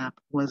map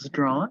was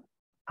drawn,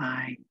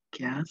 I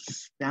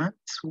guess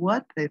that's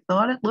what they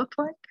thought it looked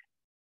like.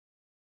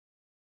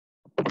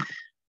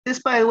 This,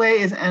 by the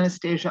way, is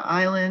Anastasia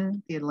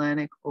Island. The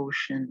Atlantic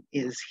Ocean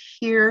is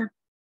here.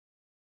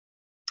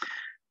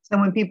 So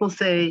when people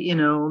say, you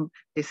know,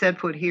 they set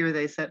foot here,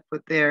 they set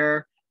foot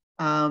there,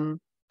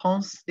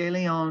 Ponce de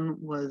Leon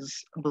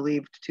was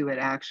believed to have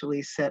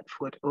actually set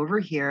foot over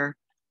here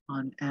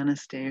on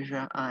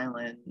Anastasia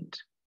Island.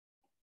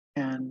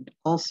 And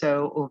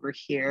also over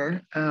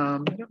here, I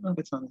don't know if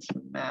it's on this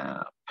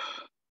map.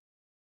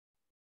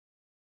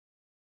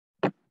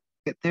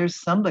 There's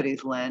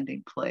somebody's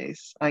landing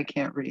place. I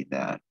can't read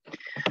that.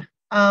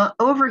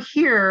 Over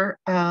here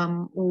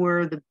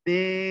were the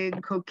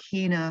big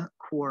coquina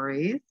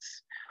quarries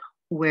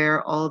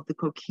where all of the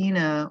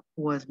coquina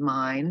was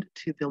mined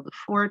to build a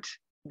fort,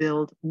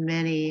 build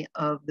many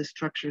of the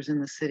structures in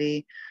the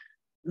city,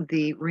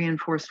 the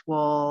reinforced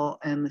wall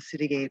and the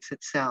city gates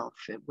itself.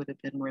 It would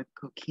have been where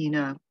the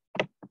coquina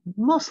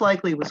most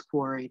likely was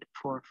quarried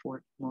for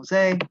Fort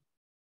Mose.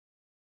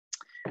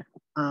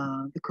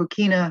 The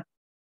coquina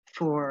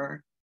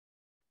for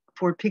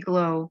Fort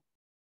Piccolo,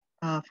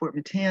 Fort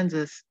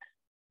Matanzas,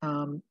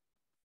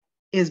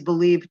 is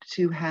believed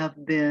to have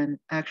been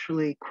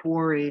actually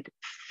quarried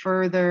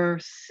further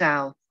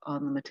south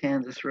on the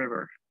Matanzas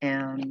River.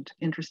 And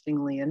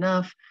interestingly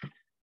enough,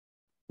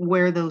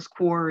 where those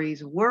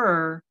quarries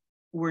were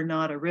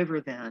not a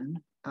river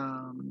then.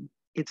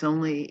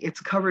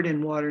 It's covered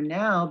in water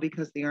now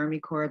because the Army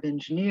Corps of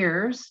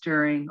Engineers,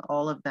 during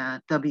all of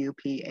that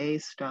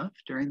WPA stuff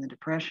during the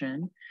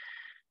Depression,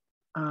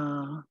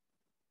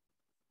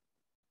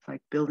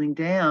 like building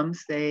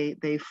dams,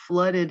 they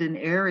flooded an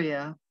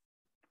area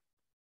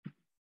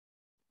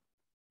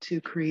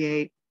to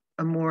create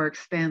a more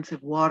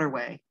expansive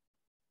waterway,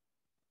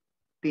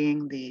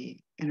 being the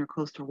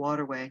Intercoastal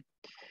Waterway.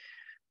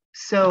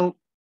 So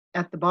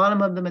at the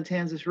bottom of the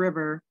Matanzas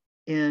River,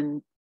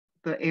 in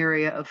the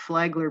area of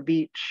Flagler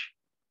Beach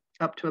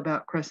up to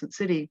about Crescent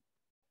City,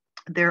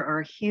 there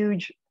are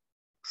huge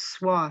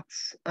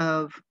swaths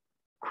of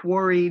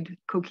quarried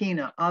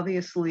coquina,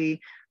 obviously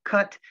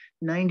cut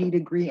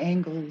 90-degree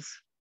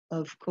angles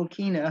of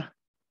coquina,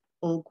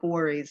 old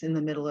quarries in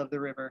the middle of the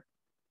river.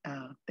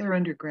 They're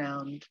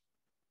underground,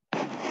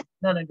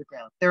 not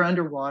underground, they're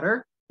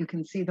underwater. You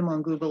can see them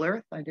on Google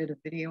Earth. I did a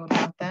video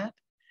about that.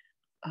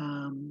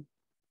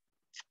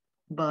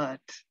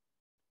 But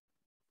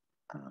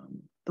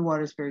the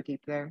water's very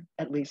deep there,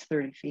 at least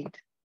 30 feet,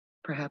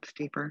 perhaps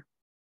deeper.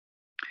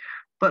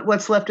 But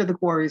what's left of the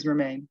quarries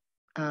remain.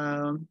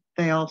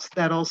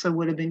 That also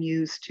would have been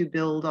used to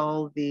build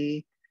all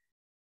the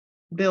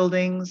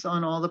buildings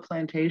on all the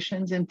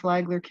plantations in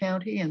Flagler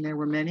County, and there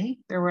were many.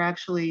 There were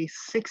actually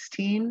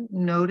 16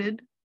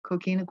 noted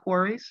coquina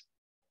quarries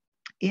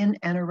in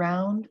and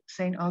around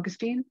St.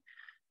 Augustine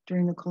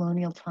during the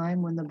colonial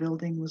time when the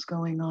building was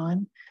going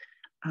on.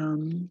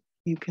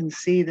 You can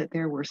see that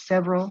there were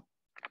several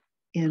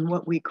in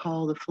what we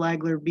call the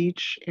Flagler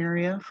Beach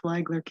area,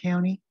 Flagler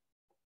County.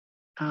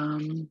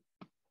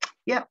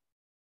 Yeah,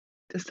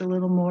 just a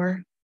little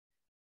more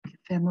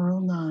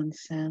ephemeral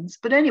nonsense.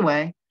 But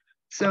anyway,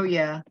 so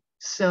yeah,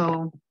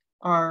 so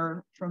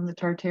from the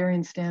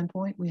Tartarian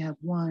standpoint, we have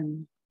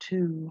 1,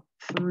 2,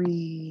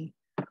 3,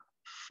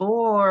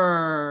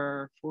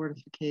 4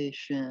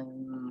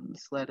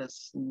 fortifications. Let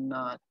us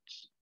not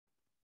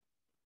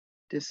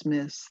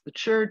dismiss the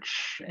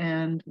church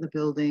and the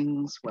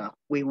buildings. Well,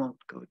 we won't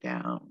go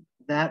down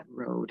that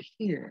road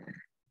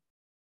here.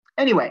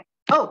 Anyway,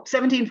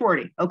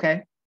 1740,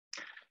 okay.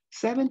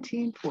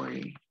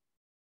 1740.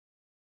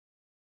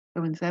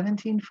 So in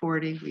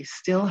 1740, we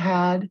still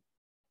had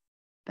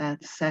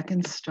that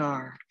second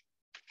star.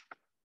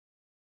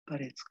 but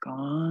it's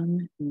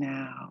gone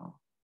now.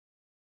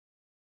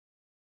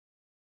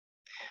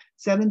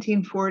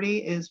 1740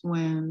 is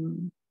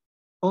when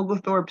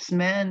Oglethorpe's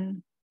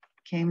men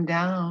came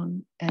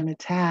down and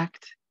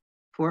attacked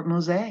Fort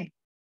Mose.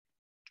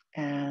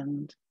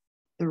 And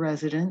the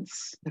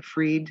residents, the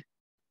freed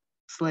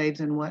slaves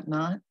and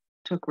whatnot,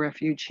 took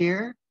refuge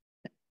here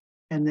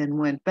and then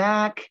went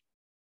back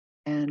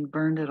and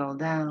burned it all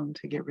down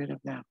to get rid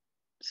of them.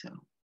 So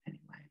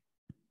anyway,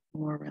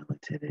 more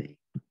relativity.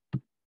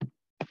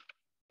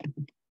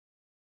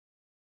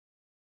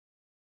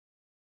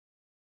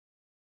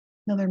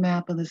 Another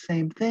map of the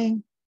same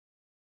thing.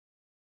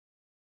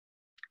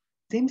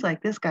 Seems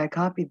like this guy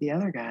copied the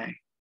other guy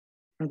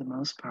for the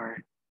most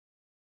part.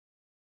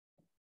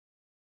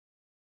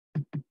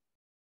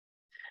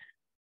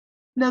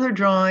 Another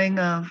drawing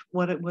of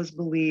what it was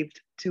believed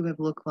to have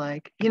looked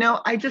like. You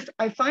know,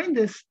 I find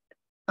this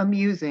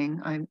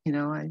amusing. I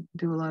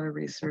do a lot of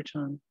research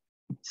on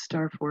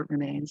star fort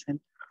remains,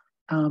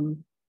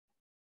 and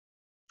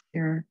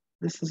here,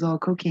 this is all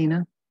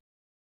coquina.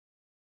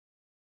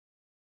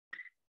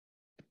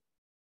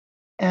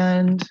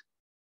 And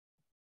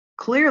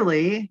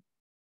clearly,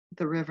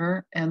 the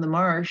river and the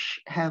marsh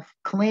have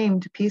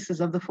claimed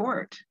pieces of the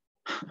fort.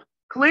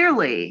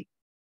 Clearly.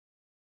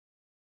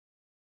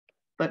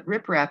 But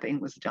riprapping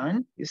was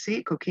done. You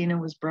see, coquina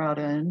was brought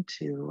in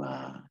to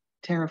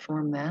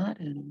terraform that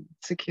and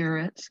secure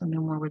it so no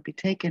more would be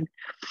taken.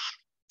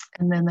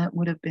 And then that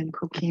would have been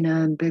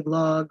coquina and big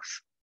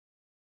logs.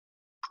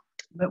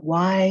 But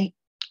why,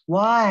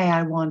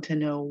 I want to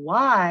know,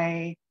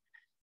 why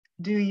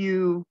do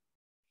you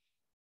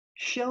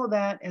show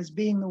that as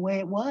being the way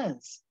it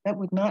was? That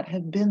would not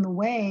have been the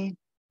way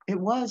it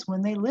was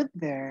when they lived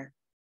there.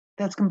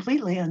 That's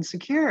completely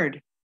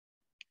unsecured.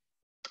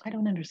 I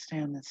don't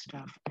understand this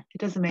stuff. It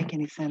doesn't make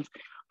any sense.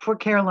 Fort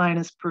Caroline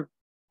is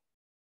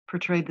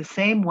portrayed the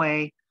same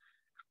way.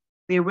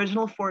 The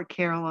original Fort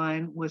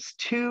Caroline was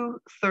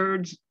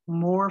 2/3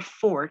 more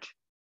fort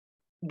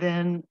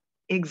than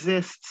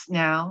exists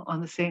now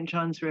on the St.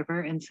 Johns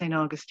River in St.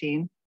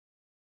 Augustine.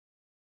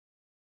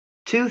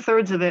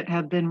 2/3 of it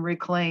have been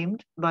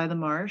reclaimed by the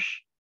marsh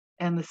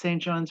and the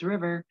St. Johns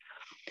River.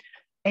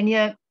 And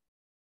yet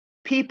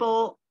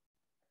people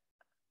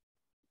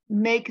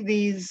make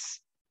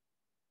these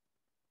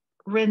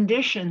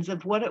renditions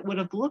of what it would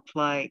have looked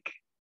like.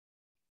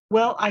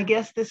 Well, I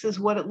guess this is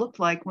what it looked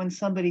like when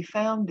somebody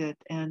found it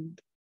and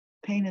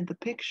painted the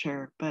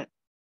picture, but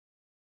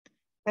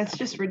that's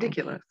just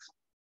ridiculous.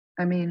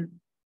 I mean,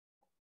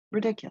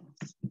 ridiculous.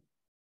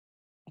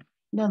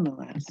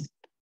 Nonetheless,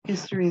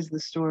 history is the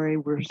story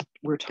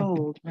we're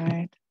told,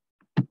 right?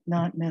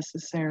 Not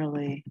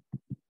necessarily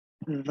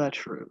the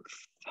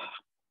truth.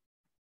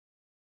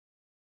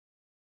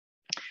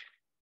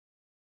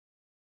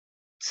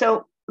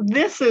 So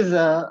this is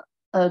a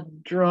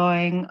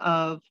drawing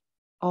of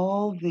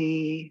all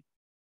the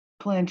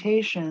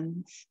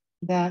plantations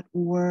that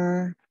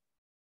were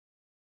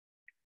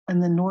in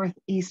the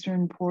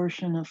northeastern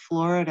portion of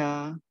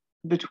Florida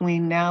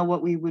between now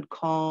what we would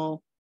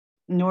call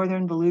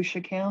northern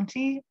Volusia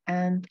County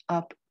and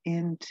up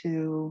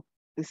into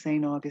the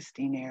St.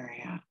 Augustine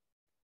area.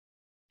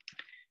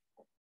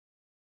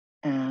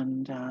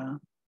 And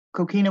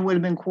coquina would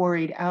have been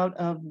quarried out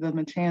of the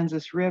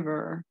Matanzas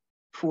River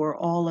for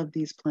all of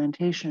these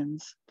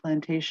plantations.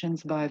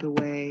 Plantations, by the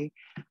way,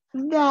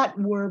 that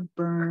were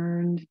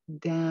burned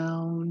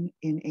down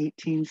in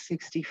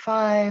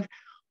 1865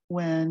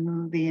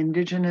 when the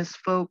indigenous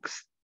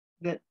folks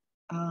that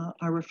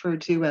are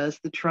referred to as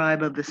the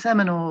tribe of the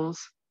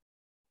Seminoles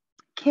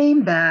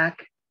came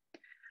back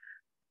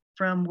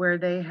from where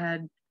they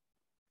had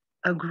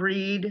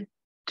agreed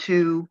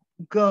to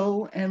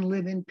go and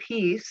live in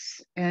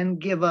peace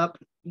and give up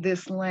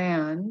this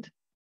land,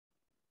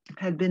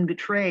 had been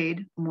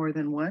betrayed more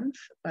than once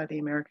by the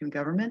American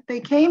government. They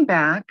came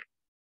back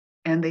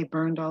and they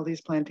burned all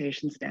these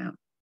plantations down.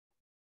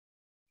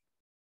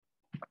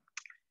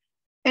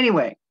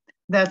 Anyway,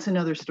 that's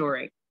another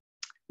story.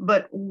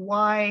 But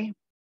why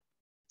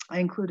I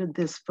included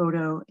this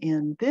photo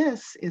in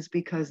this is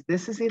because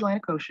this is the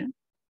Atlantic Ocean.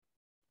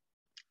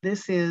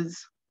 This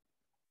is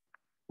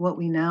what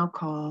we now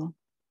call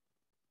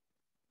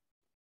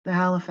the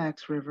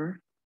Halifax River.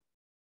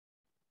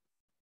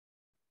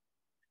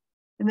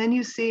 And then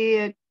you see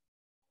it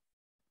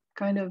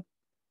kind of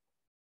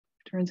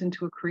turns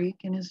into a creek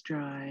and is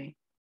dry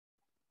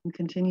and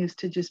continues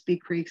to just be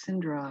creeks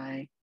and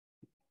dry.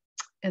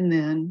 And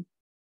then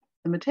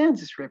the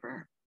Matanzas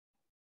River.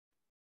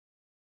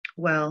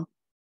 Well,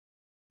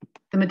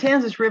 the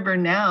Matanzas River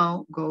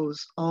now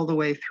goes all the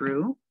way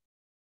through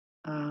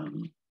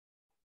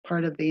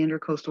part of the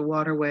Intercoastal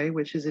Waterway,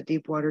 which is a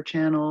deep water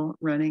channel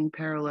running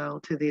parallel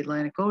to the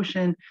Atlantic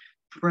Ocean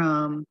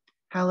from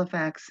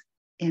Halifax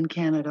in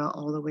Canada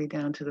all the way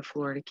down to the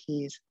Florida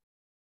Keys.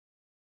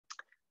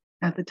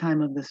 At the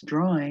time of this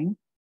drawing,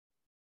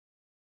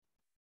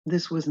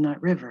 this was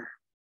not river.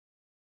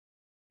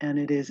 And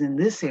it is in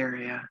this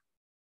area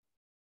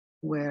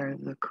where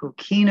the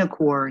coquina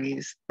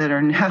quarries that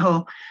are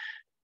now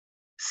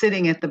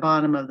sitting at the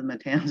bottom of the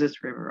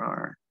Matanzas River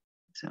are.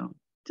 So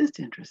just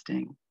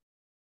interesting.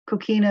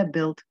 Coquina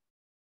built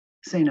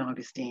St.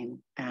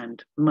 Augustine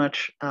and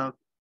much of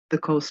the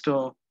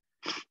coastal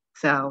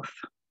South.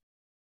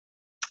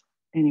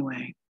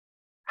 Anyway,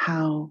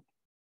 how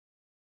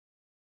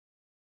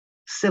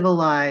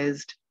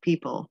civilized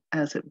people,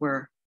 as it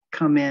were,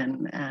 come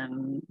in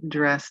and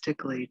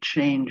drastically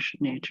change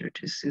nature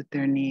to suit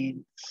their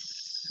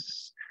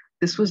needs.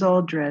 This was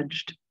all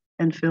dredged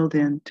and filled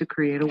in to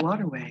create a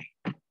waterway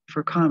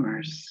for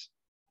commerce.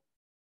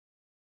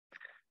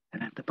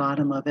 And at the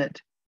bottom of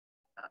it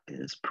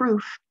is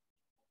proof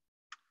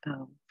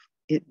of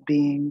it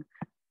being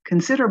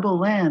considerable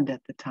land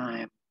at the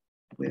time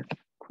with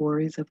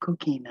quarries of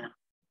coquina.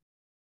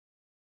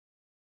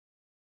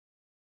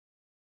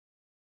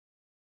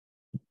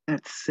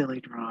 That's silly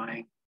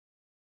drawing.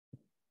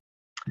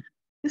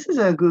 This is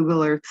a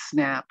Google Earth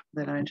snap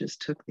that I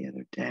just took the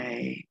other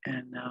day,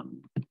 and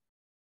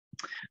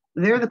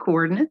they're the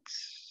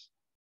coordinates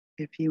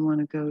if you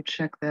want to go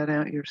check that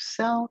out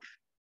yourself.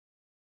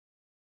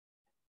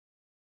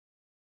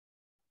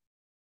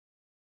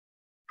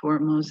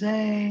 Fort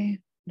Mose,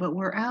 but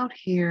we're out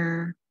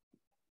here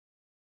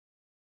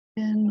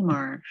in the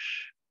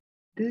marsh.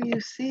 Do you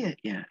see it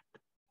yet?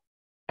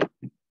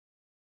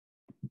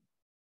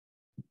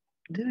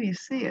 Do you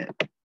see it?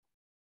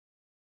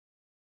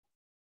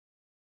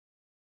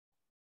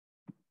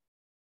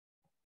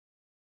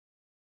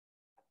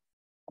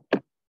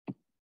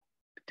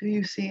 Do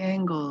you see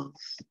angles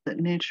that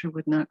nature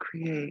would not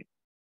create?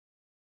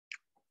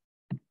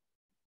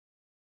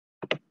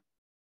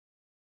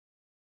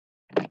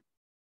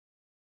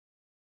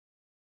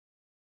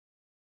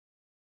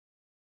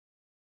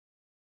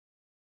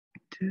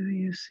 Do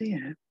you see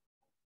it?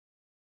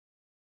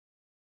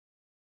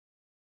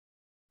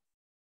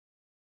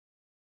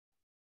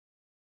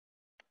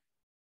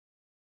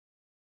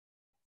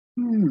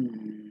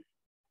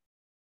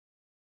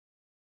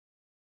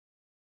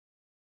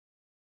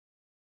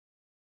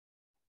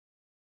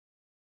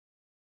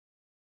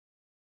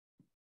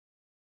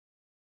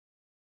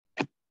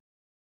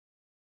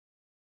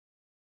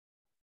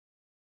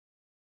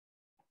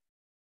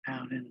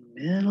 Out in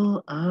the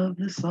middle of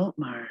the salt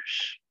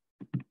marsh.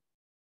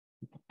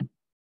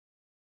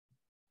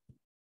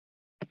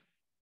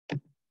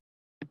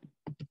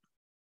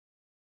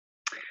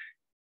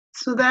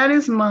 So that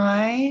is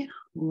my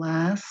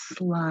last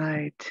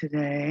slide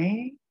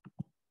today.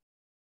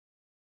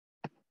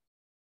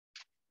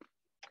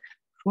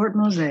 Fort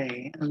Mose,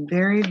 a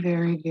very,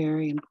 very,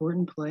 very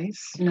important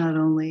place, not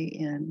only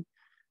in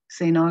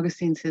St.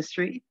 Augustine's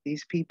history.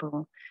 These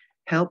people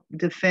helped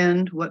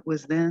defend what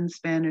was then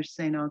Spanish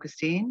St.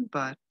 Augustine,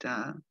 but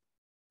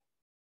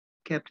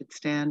kept it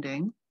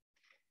standing.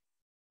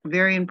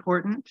 Very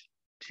important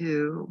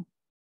to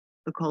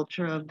the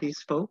culture of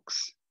these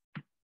folks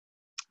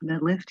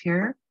that lived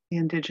here, the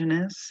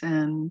indigenous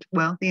and,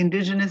 well, the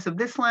indigenous of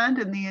this land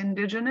and the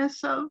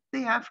indigenous of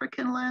the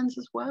African lands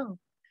as well,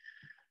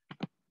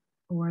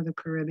 or the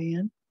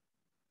Caribbean.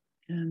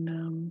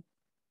 And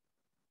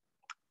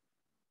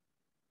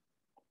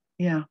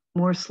yeah,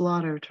 more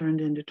slaughter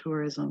turned into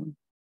tourism.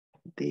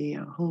 The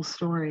whole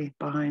story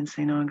behind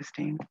St.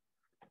 Augustine,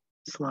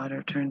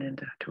 slaughter turned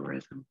into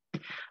tourism.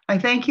 I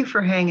thank you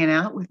for hanging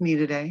out with me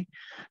today.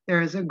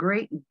 There is a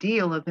great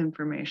deal of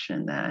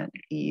information that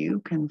you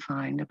can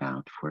find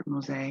about Fort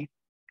Mose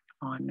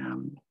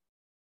on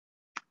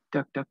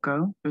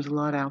DuckDuckGo. There's a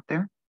lot out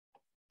there.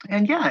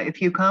 And yeah,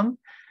 if you come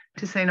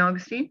to St.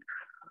 Augustine,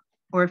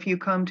 or if you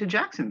come to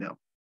Jacksonville,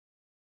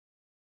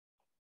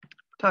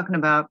 talking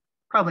about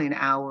probably an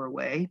hour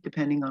away,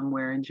 depending on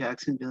where in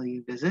Jacksonville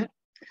you visit.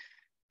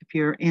 If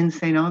you're in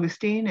St.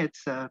 Augustine,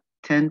 it's a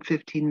 10,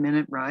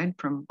 15-minute ride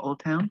from Old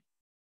Town,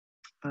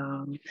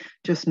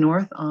 just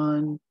north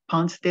on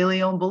Ponce de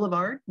Leon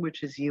Boulevard,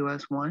 which is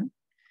US 1.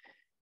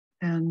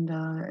 And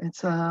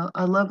it's a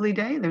lovely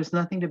day. There's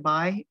nothing to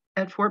buy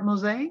at Fort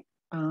Mose.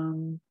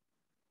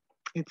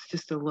 It's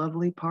just a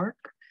lovely park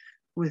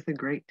with a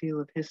great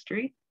deal of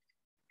history.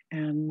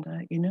 And,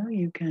 you know,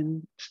 you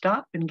can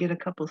stop and get a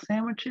couple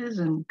sandwiches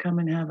and come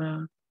and have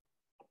a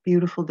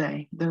beautiful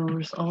day.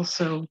 There's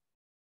also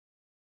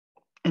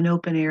an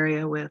open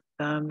area with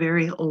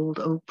very old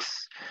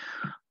oaks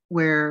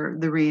where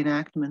the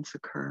reenactments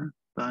occur.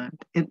 But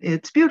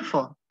it's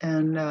beautiful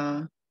and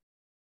a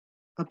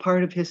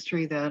part of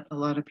history that a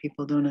lot of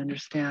people don't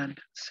understand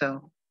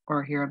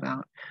or hear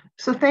about.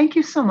 So thank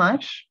you so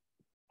much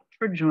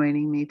for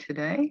joining me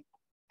today,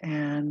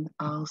 and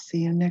I'll see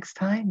you next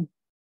time.